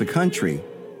across the country,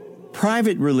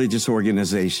 private religious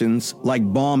organizations like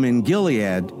Balm in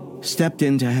Gilead stepped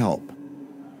in to help.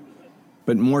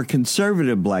 But more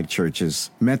conservative black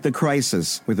churches met the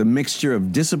crisis with a mixture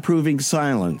of disapproving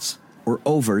silence or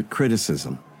overt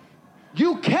criticism.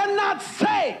 You cannot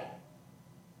say,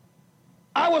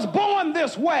 I was born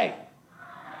this way.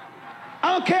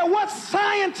 I don't care what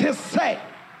scientists say.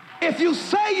 If you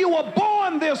say you were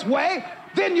born this way,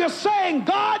 then you're saying,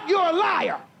 God, you're a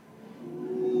liar.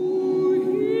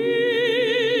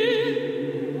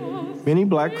 Many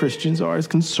black Christians are as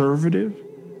conservative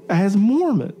as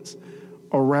Mormons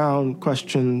around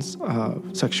questions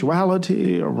of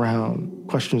sexuality, around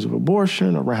questions of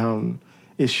abortion, around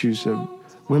issues of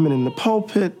women in the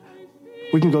pulpit.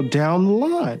 We can go down the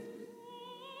line.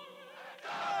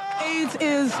 AIDS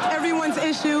is everyone's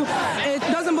issue. It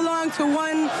doesn't belong to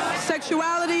one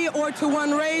sexuality or to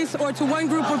one race or to one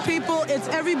group of people. It's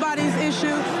everybody's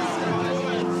issue.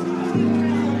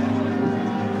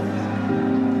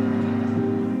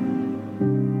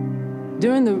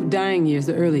 During the dying years,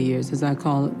 the early years, as I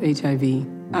call HIV,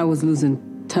 I was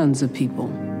losing tons of people.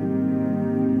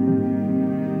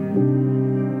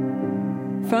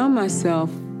 Found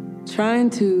myself trying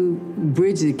to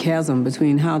bridge the chasm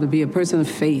between how to be a person of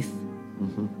faith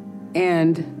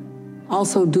and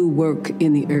also do work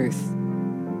in the earth.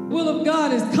 Will of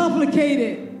God is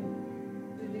complicated.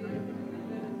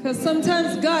 Because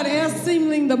sometimes God asks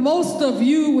seemingly the most of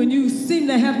you when you seem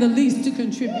to have the least to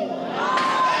contribute.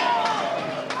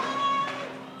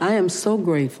 I am so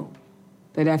grateful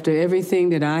that after everything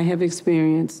that I have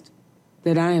experienced,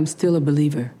 that I am still a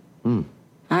believer.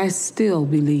 I still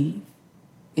believe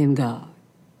in God.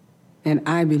 And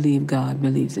I believe God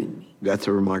believes in me. That's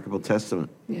a remarkable testament.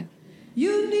 Yeah.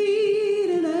 You need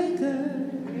an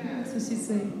anchor to does she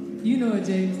say? You know it,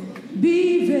 James.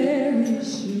 Be very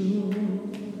sure.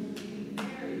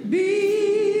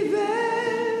 Be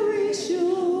very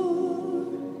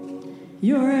sure.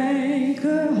 Your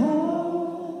anchor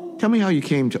home. Tell me how you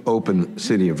came to open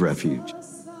City of Refuge.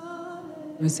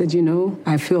 I said,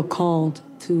 I feel called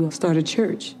to start a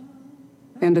church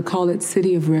and to call it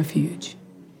City of Refuge,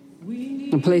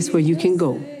 a place where you can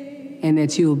go and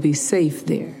that you'll be safe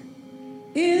there.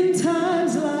 In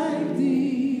times like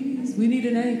these, we need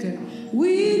an anchor.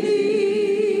 We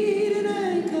need an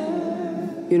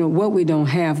anchor. What we don't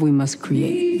have, we must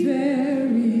create. Be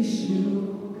very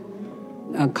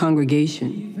sure. A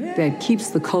congregation that keeps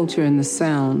the culture and the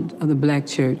sound of the Black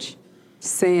church,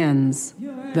 sans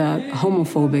the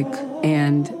homophobic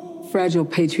and fragile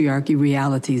patriarchy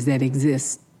realities that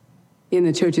exist in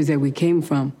the churches that we came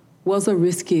from, was a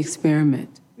risky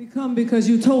experiment. We come because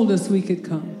you told us we could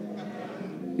come,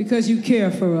 because you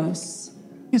care for us.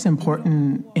 It's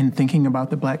important in thinking about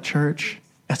the Black church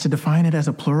as to define it as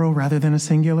a plural rather than a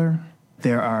singular.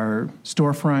 There are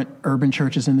storefront urban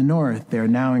churches in the North. There are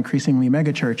now increasingly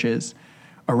mega churches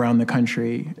around the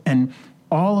country. And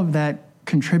all of that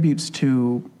contributes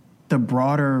to the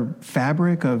broader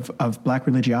fabric of Black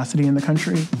religiosity in the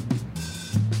country.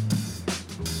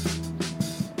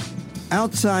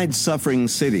 Outside suffering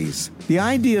cities, the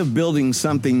idea of building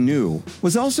something new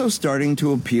was also starting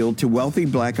to appeal to wealthy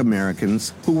Black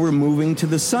Americans who were moving to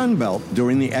the Sun Belt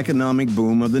during the economic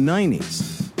boom of the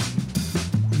 90s.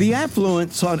 The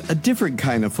affluent sought a different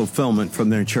kind of fulfillment from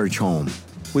their church home,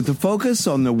 with a focus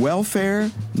on the welfare,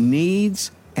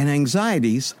 needs, and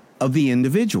anxieties of the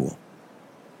individual.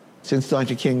 Since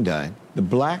Dr. King died, the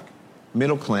Black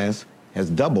middle class has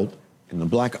doubled, and the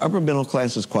Black upper middle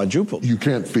class has quadrupled. You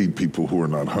can't feed people who are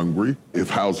not hungry. If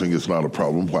housing is not a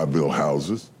problem, why build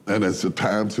houses? And as the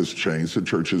times has changed, the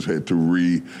church has had to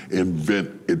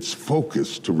reinvent its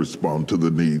focus to respond to the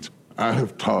needs. I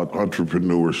have taught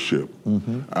entrepreneurship.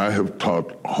 I have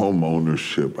taught home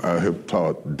ownership. I have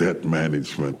taught debt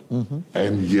management.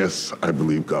 And yes, I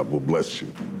believe God will bless you.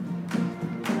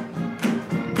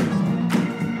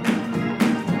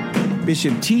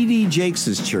 Bishop T.D.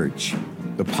 Jakes' church,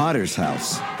 the Potter's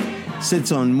House,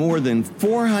 sits on more than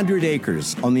 400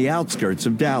 acres on the outskirts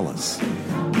of Dallas.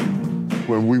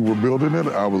 When we were building it,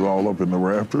 I was all up in the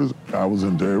rafters. I was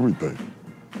into everything.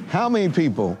 How many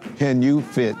people can you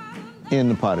fit in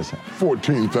the Potter's House?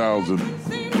 14,000.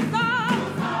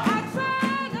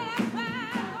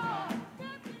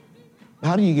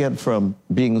 How do you get from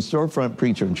being a storefront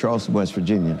preacher in Charleston, West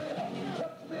Virginia,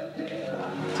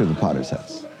 to the Potter's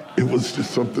House? It was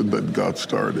just something that God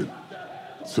started.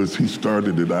 Since he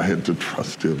started it, I had to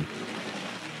trust him.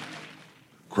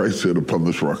 Christ said, upon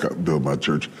this rock I build my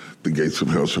church. The gates of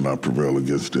hell shall not prevail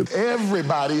against it.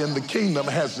 Everybody in the kingdom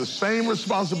has the same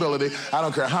responsibility. I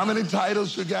don't care how many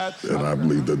titles you got. And I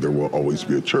believe that there will always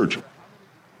be a church.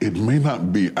 It may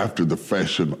not be after the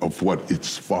fashion of what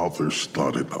its fathers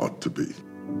thought it ought to be.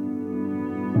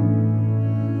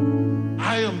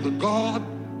 I am the God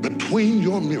between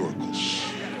your miracles.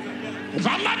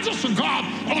 I'm not just a God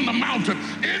on the mountain,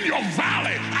 in your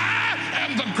valley. I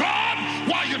am the God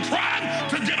while you're trying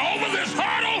to get over this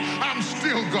hurdle. I'm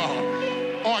still God.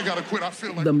 Oh, I gotta quit. I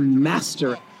feel like the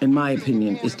master, in my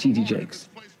opinion, is T.D. Jakes.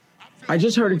 I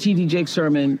just heard a T.D. Jakes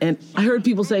sermon, and I heard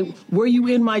people say, "Were you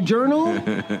in my journal?"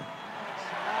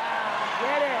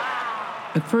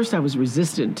 At first, I was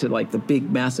resistant to the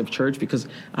big, massive church because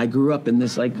I grew up in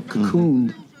this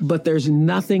cocoon. But there's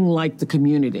nothing like the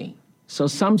community. So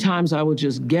sometimes I would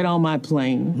just get on my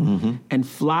plane and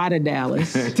fly to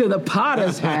Dallas to the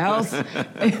Potter's House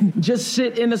and just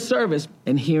sit in a service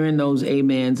and hearing those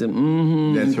amens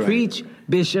and That's right. Preach,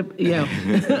 Bishop, you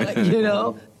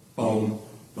know. Boom,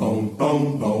 boom,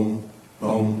 boom, boom,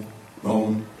 boom,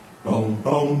 boom, boom,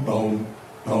 boom, boom,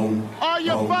 boom. Are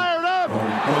you fired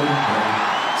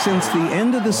up? Since the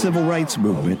end of the civil rights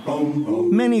movement,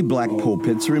 many Black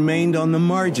pulpits remained on the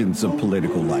margins of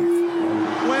political life.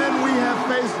 When we have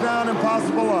faced down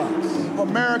impossible odds,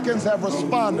 Americans have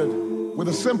responded with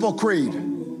a simple creed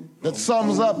that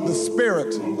sums up the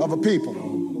spirit of a people.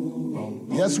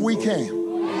 Yes, we can.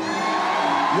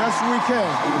 Yes, we can.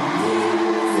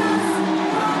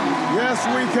 Yes,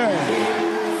 we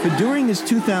can. But during his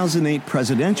 2008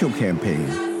 presidential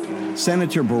campaign,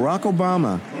 Senator Barack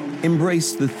Obama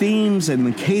embraced the themes and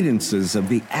the cadences of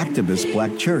the activist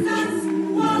Black church.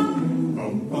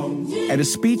 At a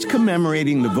speech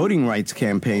commemorating the voting rights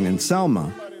campaign in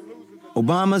Selma,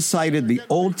 Obama cited the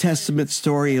Old Testament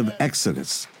story of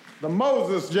Exodus, The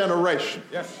Moses generation.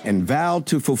 and vowed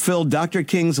to fulfill Dr.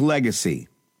 King's legacy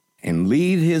and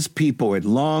lead his people at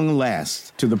long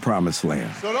last to the promised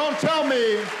land. So don't tell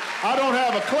me I don't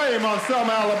have a claim on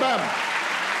Selma, Alabama.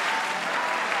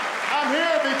 I'm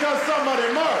here because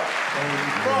somebody marched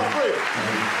for freedom.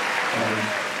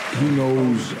 He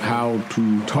knows how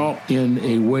to talk in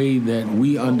a way that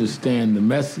we understand the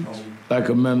message, like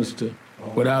a minister,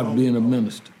 without being a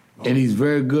minister. And he's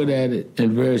very good at it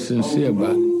and very sincere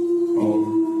about it.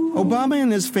 Obama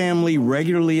and his family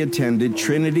regularly attended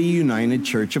Trinity United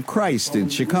Church of Christ in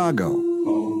Chicago.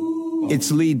 Its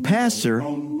lead pastor,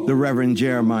 the Reverend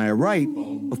Jeremiah Wright,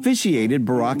 officiated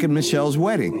Barack and Michelle's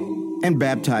wedding and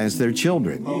baptized their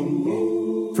children.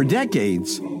 For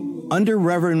decades, under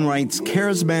Reverend Wright's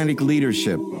charismatic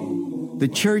leadership, the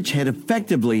church had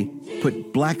effectively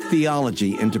put black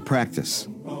theology into practice.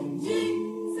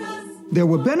 There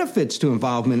were benefits to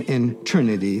involvement in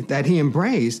Trinity that he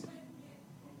embraced,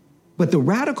 but the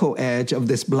radical edge of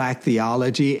this black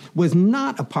theology was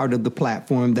not a part of the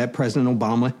platform that President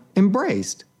Obama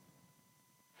embraced.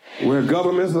 Where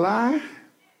governments lie,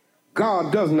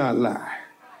 God does not lie.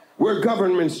 Where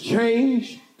governments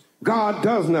change, God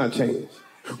does not change.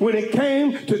 When it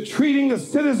came to treating the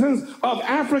citizens of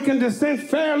African descent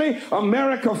fairly,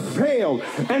 America failed.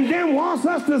 And then wants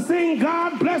us to sing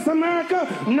God Bless America?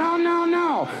 No, no,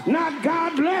 no. Not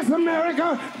God Bless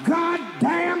America. God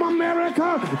damn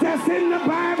America that's in the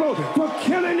Bible for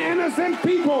killing innocent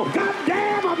people. God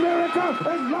damn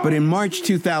America. But in March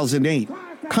 2008,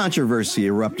 controversy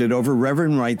erupted over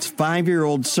Reverend Wright's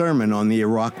 5-year-old sermon on the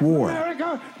Iraq War.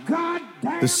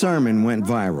 The sermon went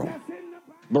viral.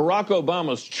 Barack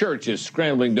Obama's church is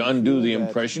scrambling to undo the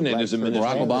impression in his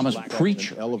administration. Barack Obama's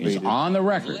preacher is on the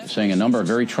record saying a number of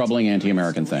very troubling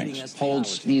anti-American things.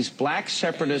 Holds these black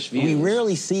separatist views. We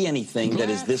rarely see anything that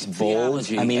is this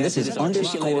bold. I mean, this is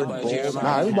underscored bold.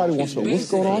 Now, everybody wants to know what's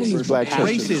going on in these black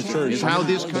churches. Racism is how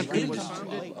this country was.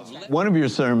 One of your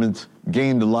sermons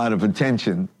gained a lot of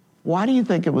attention. Why do you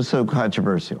think it was so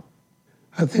controversial?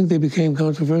 I think they became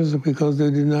controversial because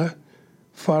they did not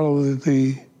follow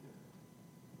the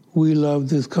we love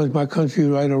this country, my country,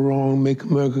 right or wrong, make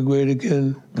America great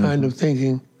again kind of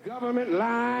thinking. Government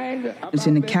lied. It's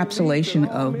an encapsulation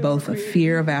of both a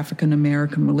fear of African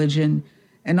American religion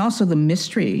and also the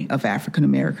mystery of African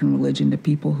American religion to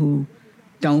people who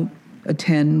don't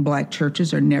attend black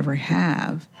churches or never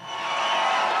have.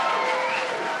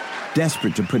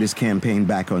 Desperate to put his campaign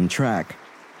back on track,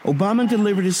 Obama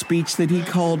delivered a speech that he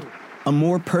called a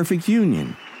more perfect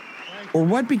union, or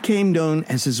what became known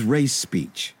as his race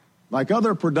speech. Like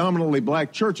other predominantly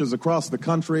black churches across the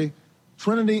country,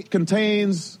 Trinity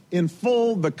contains in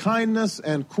full the kindness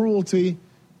and cruelty,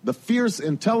 the fierce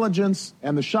intelligence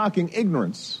and the shocking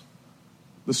ignorance,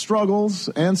 the struggles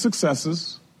and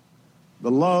successes,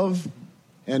 the love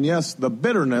and, yes, the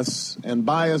bitterness and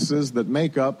biases that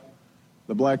make up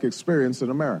the black experience in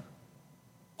America.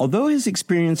 Although his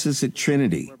experiences at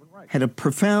Trinity had a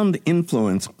profound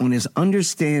influence on his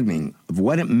understanding of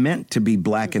what it meant to be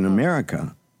black in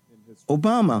America,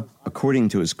 Obama, according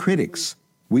to his critics,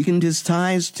 weakened his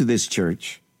ties to this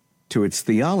church, to its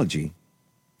theology,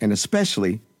 and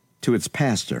especially to its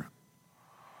pastor,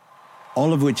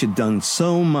 all of which had done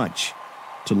so much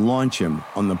to launch him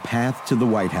on the path to the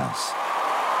White House.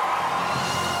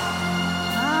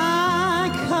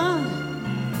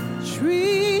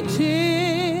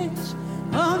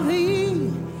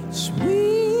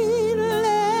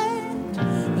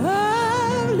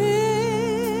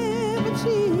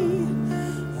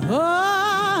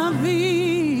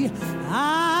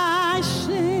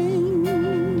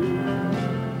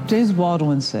 James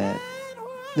Baldwin said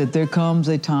that there comes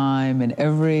a time in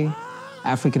every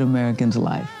African American's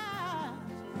life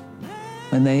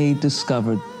when they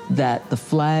discovered that the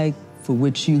flag for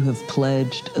which you have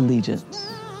pledged allegiance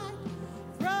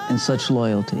and such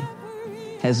loyalty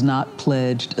has not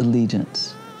pledged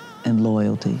allegiance and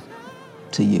loyalty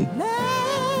to you.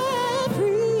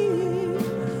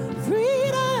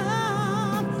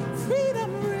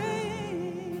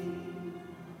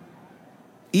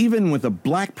 Even with a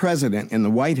black president in the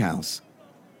White House,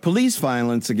 police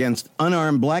violence against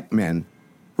unarmed black men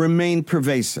remained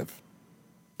pervasive.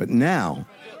 But now,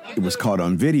 it was caught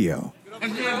on video.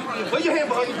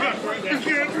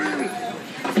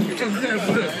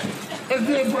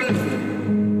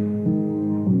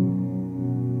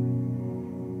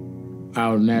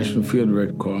 Our national field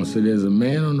director called, said there's a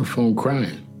man on the phone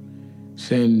crying,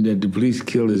 saying that the police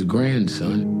killed his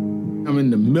grandson. I'm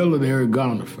in the middle of the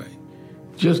Arizona fight.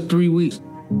 Just 3 weeks.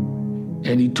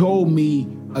 And he told me,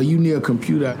 are you near a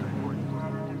computer?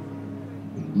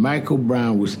 Michael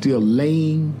Brown was still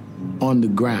laying on the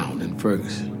ground in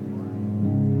Ferguson.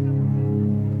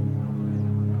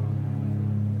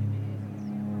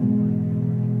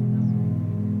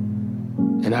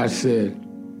 I said,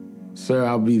 sir,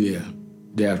 I'll be there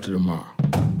day after tomorrow.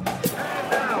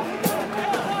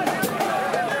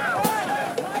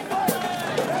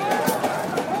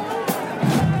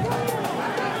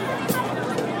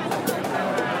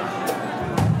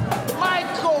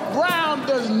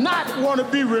 Want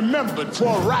to be remembered for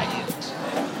a riot.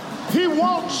 He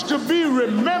wants to be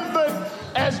remembered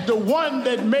as the one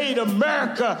that made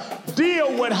America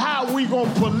deal with how we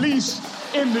gonna police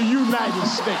in the United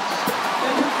States.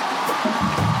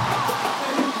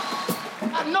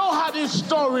 I know how this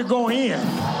story gonna end.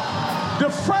 The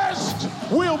first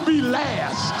will be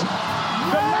last.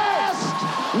 The last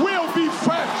will be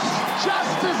first.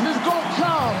 Justice is gonna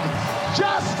come.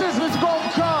 Justice is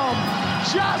gonna come.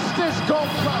 Justice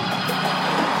gonna come.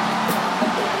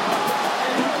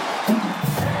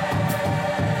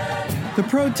 The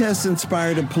protests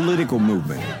inspired a political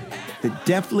movement that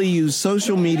deftly used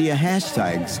social media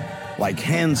hashtags like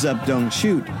Hands Up, Don't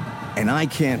Shoot and I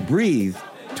Can't Breathe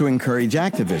to encourage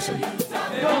activism.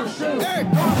 Eric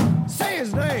Garner, say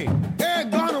his name.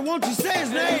 Eric Garner, won't you say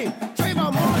his name?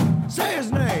 Trayvon Martin, say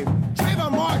his name.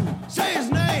 Trayvon Martin, say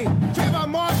his name. Trayvon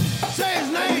Martin, say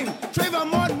his name. Trayvon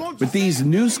Martin, won't you. But these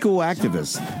new school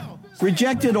activists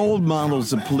rejected old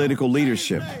models of political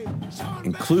leadership,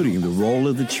 including the role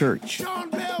of the church.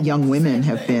 Young women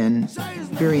have been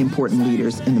very important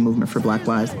leaders in the movement for Black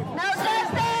Lives.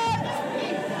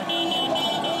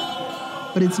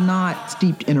 But it's not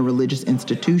steeped in a religious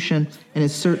institution, and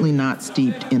it's certainly not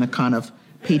steeped in a kind of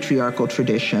patriarchal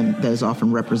tradition that is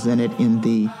often represented in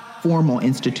the formal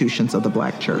institutions of the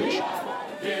Black church.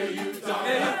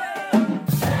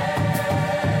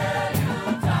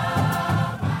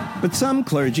 But some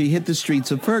clergy hit the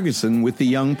streets of Ferguson with the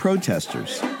young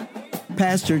protesters.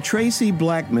 Pastor Tracy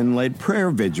Blackman led prayer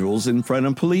vigils in front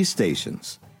of police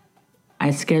stations.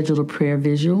 I scheduled a prayer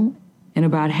vigil, and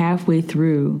about halfway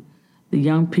through, the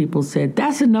young people said,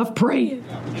 "That's enough praying."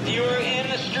 If you are in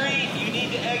the street, you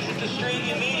need to exit the street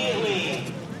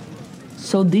immediately.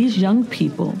 So these young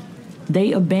people,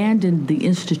 they abandoned the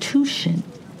institution.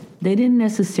 They didn't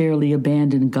necessarily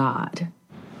abandon God.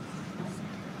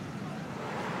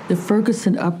 The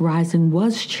Ferguson uprising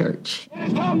was church.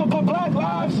 It's time to put Black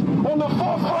lives on the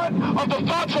forefront of the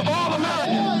thoughts of all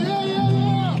Americans.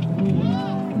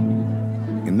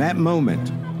 In that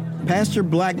moment, Pastor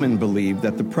Blackman believed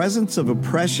that the presence of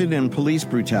oppression and police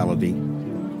brutality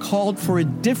called for a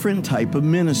different type of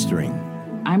ministering.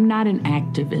 I'm not an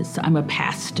activist, I'm a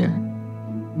pastor.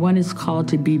 One is called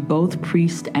to be both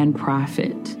priest and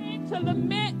prophet.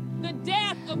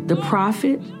 The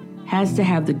prophet has to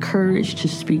have the courage to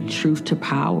speak truth to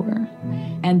power.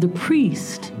 And the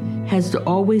priest has to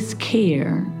always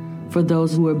care for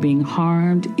those who are being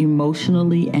harmed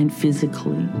emotionally and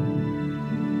physically.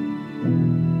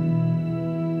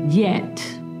 Yet,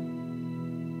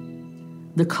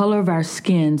 the color of our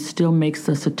skin still makes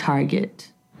us a target.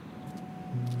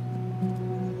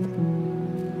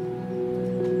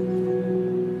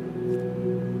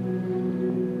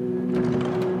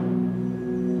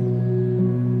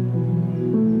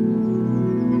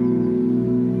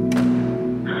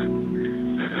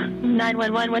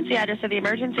 911, what's the address of the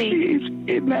emergency? Please,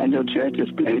 Emmanuel Church,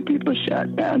 there's plenty of people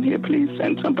shot down here. Please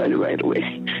send somebody right away.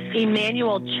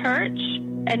 Emmanuel Church?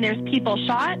 And there's people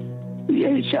shot? Yeah,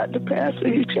 he shot the pastor.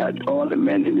 He shot all the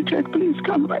men in the church. Please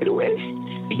come right away.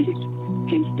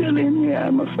 He's still in here,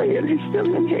 I'm afraid. He's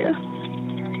still in here.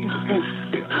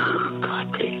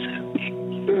 God, please help me.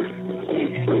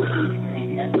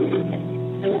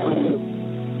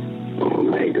 Oh,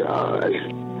 my God.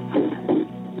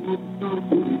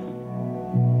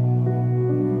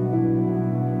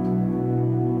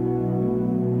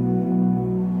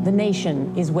 The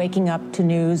nation is waking up to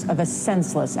news of a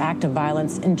senseless act of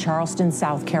violence in Charleston,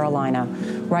 South Carolina.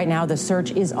 Right now, the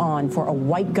search is on for a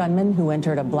white gunman who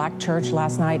entered a black church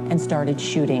last night and started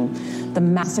shooting. The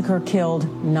massacre killed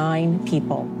 9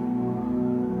 people.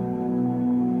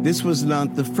 This was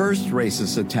not the first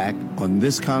racist attack on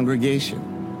this congregation.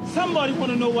 Somebody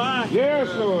want to know why? Yes,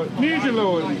 Lord. Need you,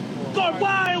 Lord. God,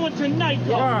 why was tonight,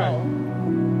 God?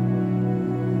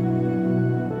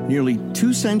 Nearly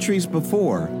 2 centuries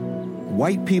before,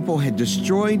 white people had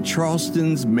destroyed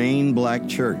Charleston's main black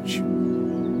church.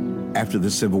 After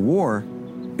the Civil War,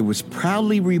 it was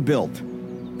proudly rebuilt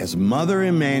as Mother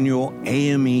Emanuel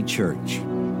AME Church.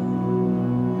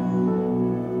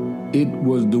 It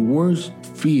was the worst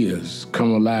fears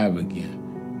come alive again.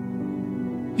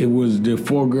 It was the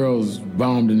 4 girls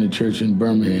bombed in the church in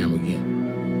Birmingham again.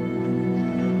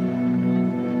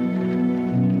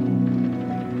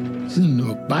 It's in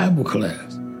a Bible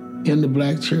class in the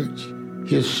black church.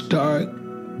 Historic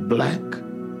black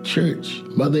church,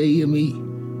 Mother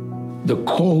AME, the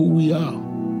core who we are.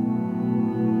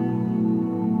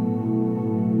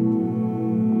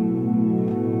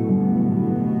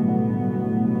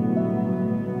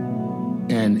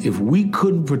 And if we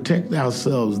couldn't protect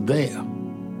ourselves there,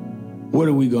 what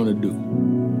are we going to do?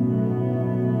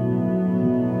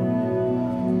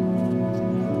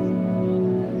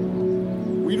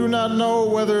 We do not know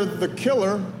whether the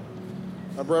killer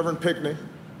of Reverend Pinckney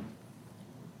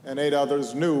and 8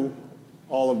 others knew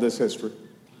all of this history.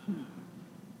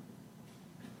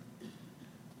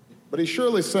 But he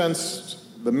surely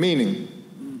sensed the meaning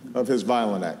of his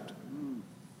violent act.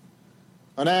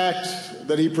 An act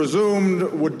that he presumed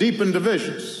would deepen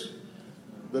divisions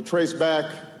that trace back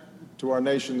to our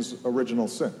nation's original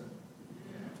sin.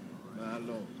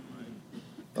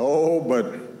 Oh,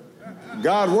 but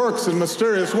God works in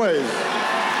mysterious ways.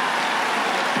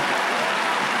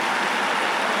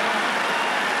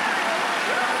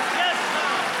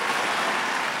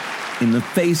 In the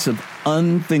face of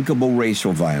unthinkable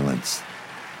racial violence,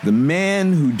 the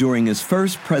man who, during his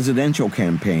first presidential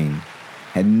campaign,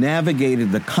 had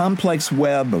navigated the complex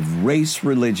web of race,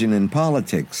 religion, and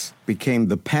politics, became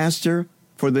the pastor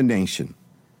for the nation.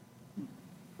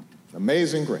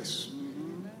 Amazing grace.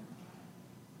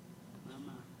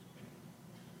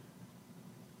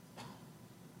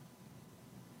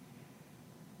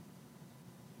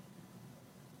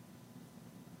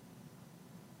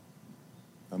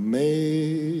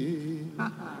 Amazing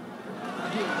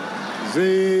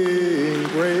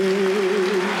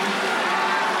grace,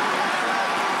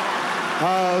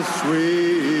 how sweet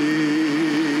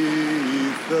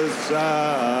the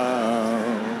sound.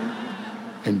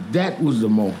 And that was the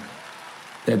moment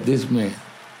that this man,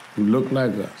 who looked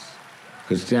like us,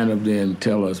 could stand up there and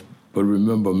tell us, but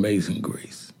remember amazing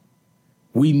grace.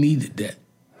 We needed that.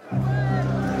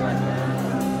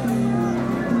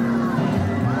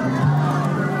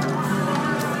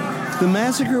 The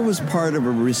massacre was part of a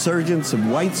resurgence of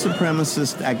white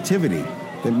supremacist activity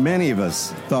that many of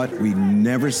us thought we'd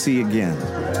never see again.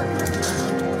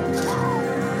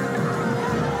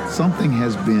 Something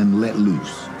has been let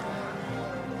loose.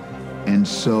 And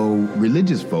so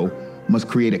religious folk must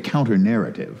create a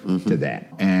counter-narrative to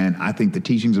that. And I think the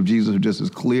teachings of Jesus are just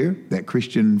as clear that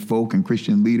Christian folk and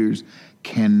Christian leaders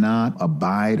cannot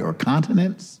abide or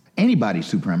countenance anybody's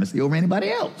supremacy over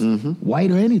anybody else, white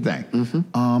or anything,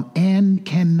 and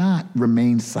cannot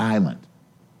remain silent.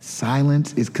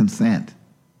 Silence is consent.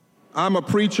 I'm a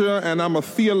preacher and I'm a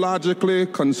theologically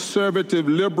conservative,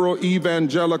 liberal,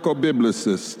 evangelical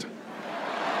biblicist.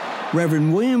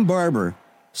 Reverend William Barber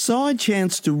saw a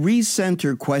chance to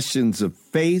recenter questions of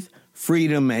faith,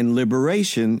 freedom, and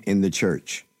liberation in the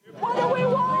church. What do we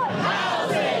want?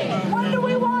 HOWCEE! What do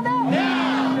we want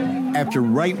now? After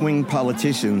right-wing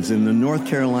politicians in the North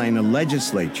Carolina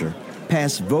legislature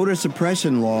passed voter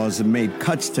suppression laws and made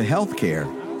cuts to health care,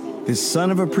 his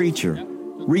son of a preacher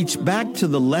reached back to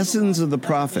the lessons of the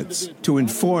prophets to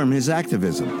inform his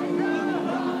activism.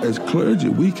 As clergy,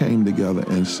 we came together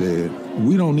and said,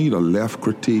 we don't need a left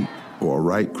critique or a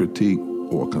right critique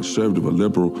or a conservative or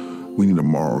liberal. We need a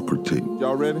moral critique.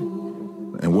 Y'all ready?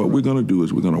 And what we're going to do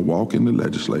is we're going to walk in the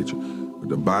legislature with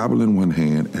the Bible in one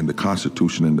hand and the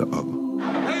Constitution in the other.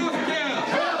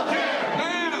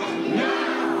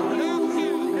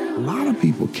 A lot of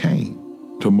people came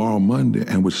tomorrow Monday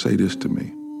and would say this to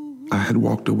me. I had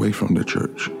walked away from the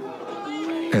church.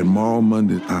 And tomorrow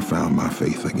Monday, I found my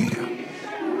faith again.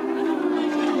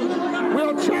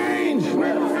 We'll change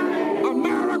America.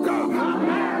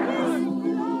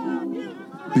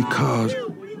 Because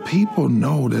people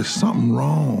know there's something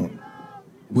wrong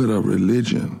with a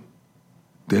religion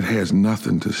that has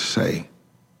nothing to say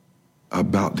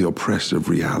about the oppressive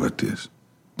realities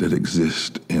that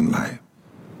exist in life.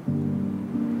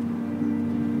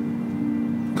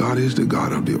 God is the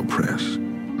God of the oppressed.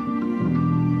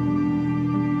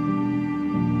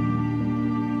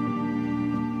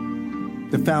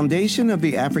 The foundation of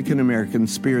the African American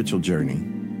spiritual journey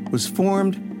was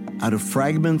formed out of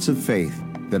fragments of faith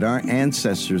that our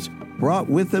ancestors brought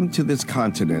with them to this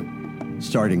continent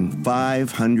starting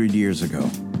 500 years ago.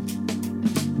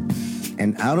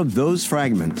 And out of those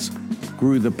fragments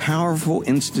grew the powerful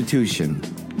institution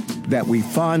that we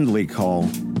fondly call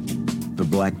the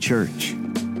Black Church.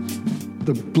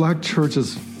 The Black Church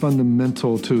is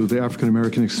fundamental to the African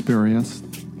American experience.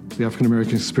 The African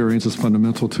American experience is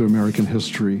fundamental to American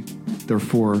history.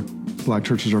 Therefore, Black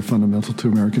churches are fundamental to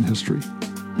American history.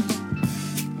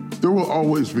 There will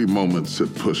always be moments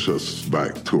that push us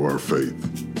back to our faith.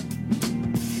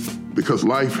 Because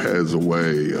life has a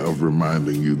way of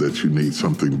reminding you that you need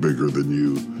something bigger than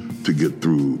you to get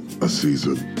through a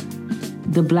season.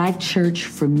 The Black church,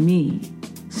 for me,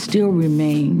 still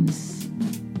remains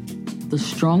the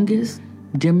strongest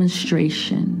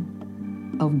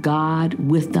demonstration of God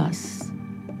with us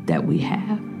that we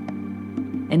have.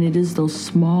 And it is those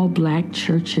small Black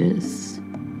churches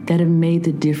that have made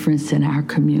the difference in our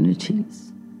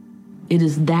communities. It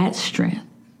is that strength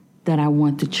that I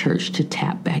want the church to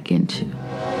tap back into.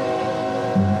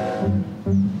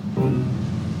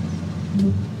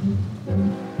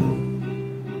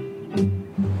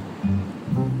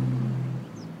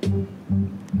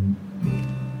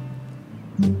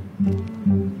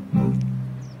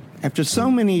 After so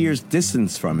many years'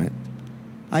 distance from it,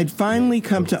 I'd finally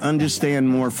come to understand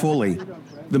more fully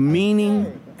the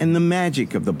meaning and the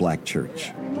magic of the Black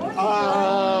church.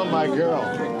 Oh, my girl.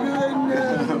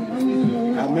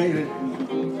 I made it.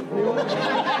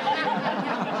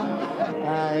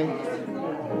 Hi.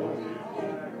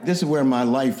 This is where my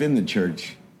life in the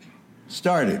church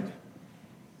started.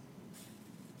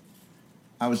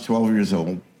 I was 12 years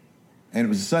old, and it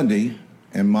was a Sunday,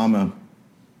 and Mama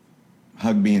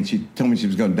hugged me and she told me she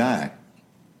was going to die.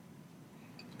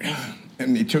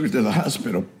 And they took her to the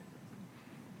hospital.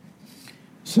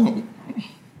 So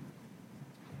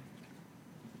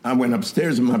I went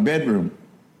upstairs in my bedroom.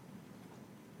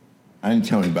 I didn't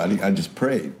tell anybody, I just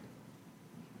prayed.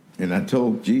 And I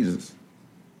told Jesus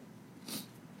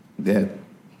that if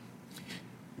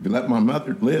you let my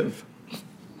mother live,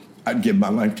 I'd give my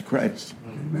life to Christ.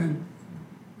 Amen.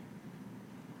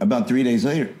 About 3 days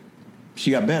later,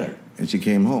 she got better. And she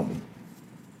came home.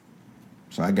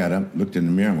 So I got up, looked in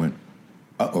the mirror, and went,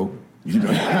 uh-oh. You know.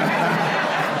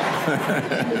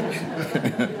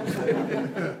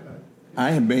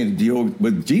 I had made a deal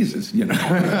with Jesus, you know.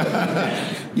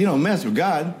 You don't mess with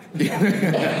God.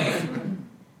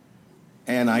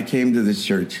 And I came to this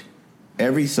church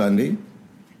every Sunday,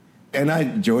 and I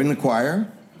joined the choir,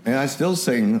 and I still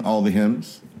sing all the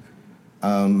hymns.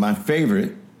 My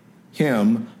favorite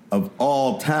hymn of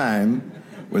all time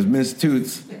was Miss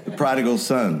Toots' The Prodigal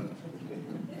Son.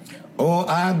 Oh,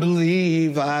 I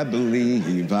believe I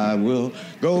will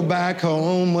go back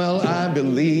home. Well, I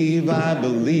believe I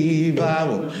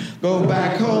will go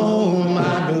back home.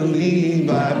 I believe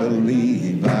I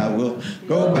will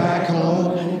go back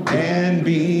home and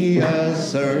be a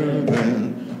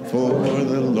servant for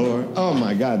the Lord. Oh,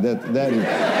 my God, that is...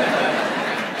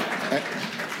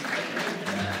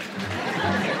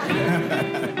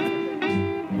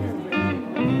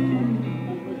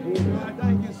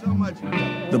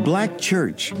 The Black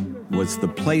church was the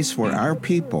place where our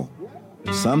people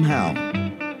somehow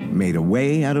made a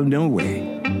way out of no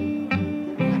way.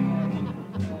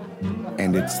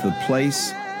 And it's the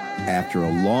place, after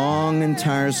a long and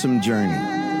tiresome journey,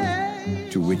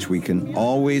 to which we can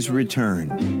always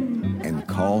return and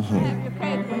call home.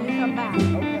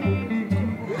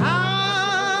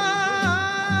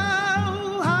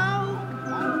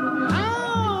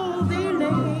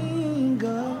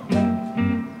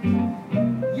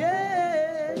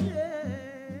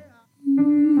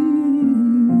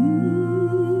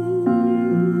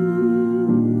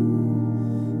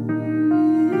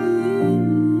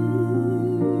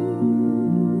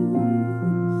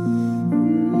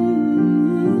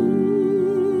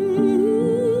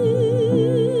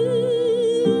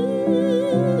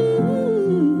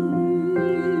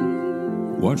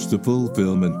 Watch the full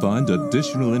film and find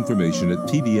additional information at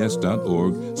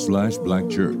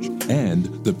pbs.org/blackchurch and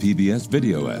the PBS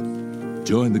video app.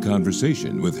 Join the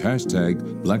conversation with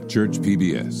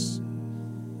 #BlackChurchPBS.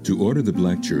 To order The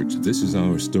Black Church, This Is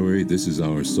Our Story, This Is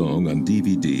Our Song on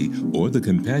DVD or the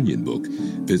companion book,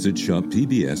 visit Shop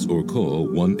PBS or call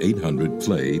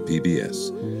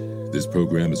 1-800-PLAY-PBS. This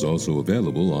program is also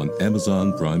available on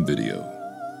Amazon Prime Video.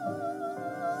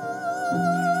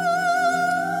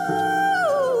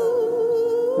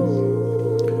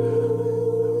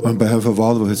 On behalf of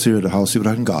all of us here at the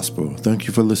HOWCEE Gospel, thank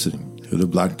you for listening to The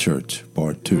Black Church,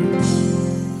 Part 2.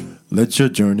 Let your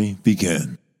journey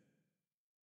begin.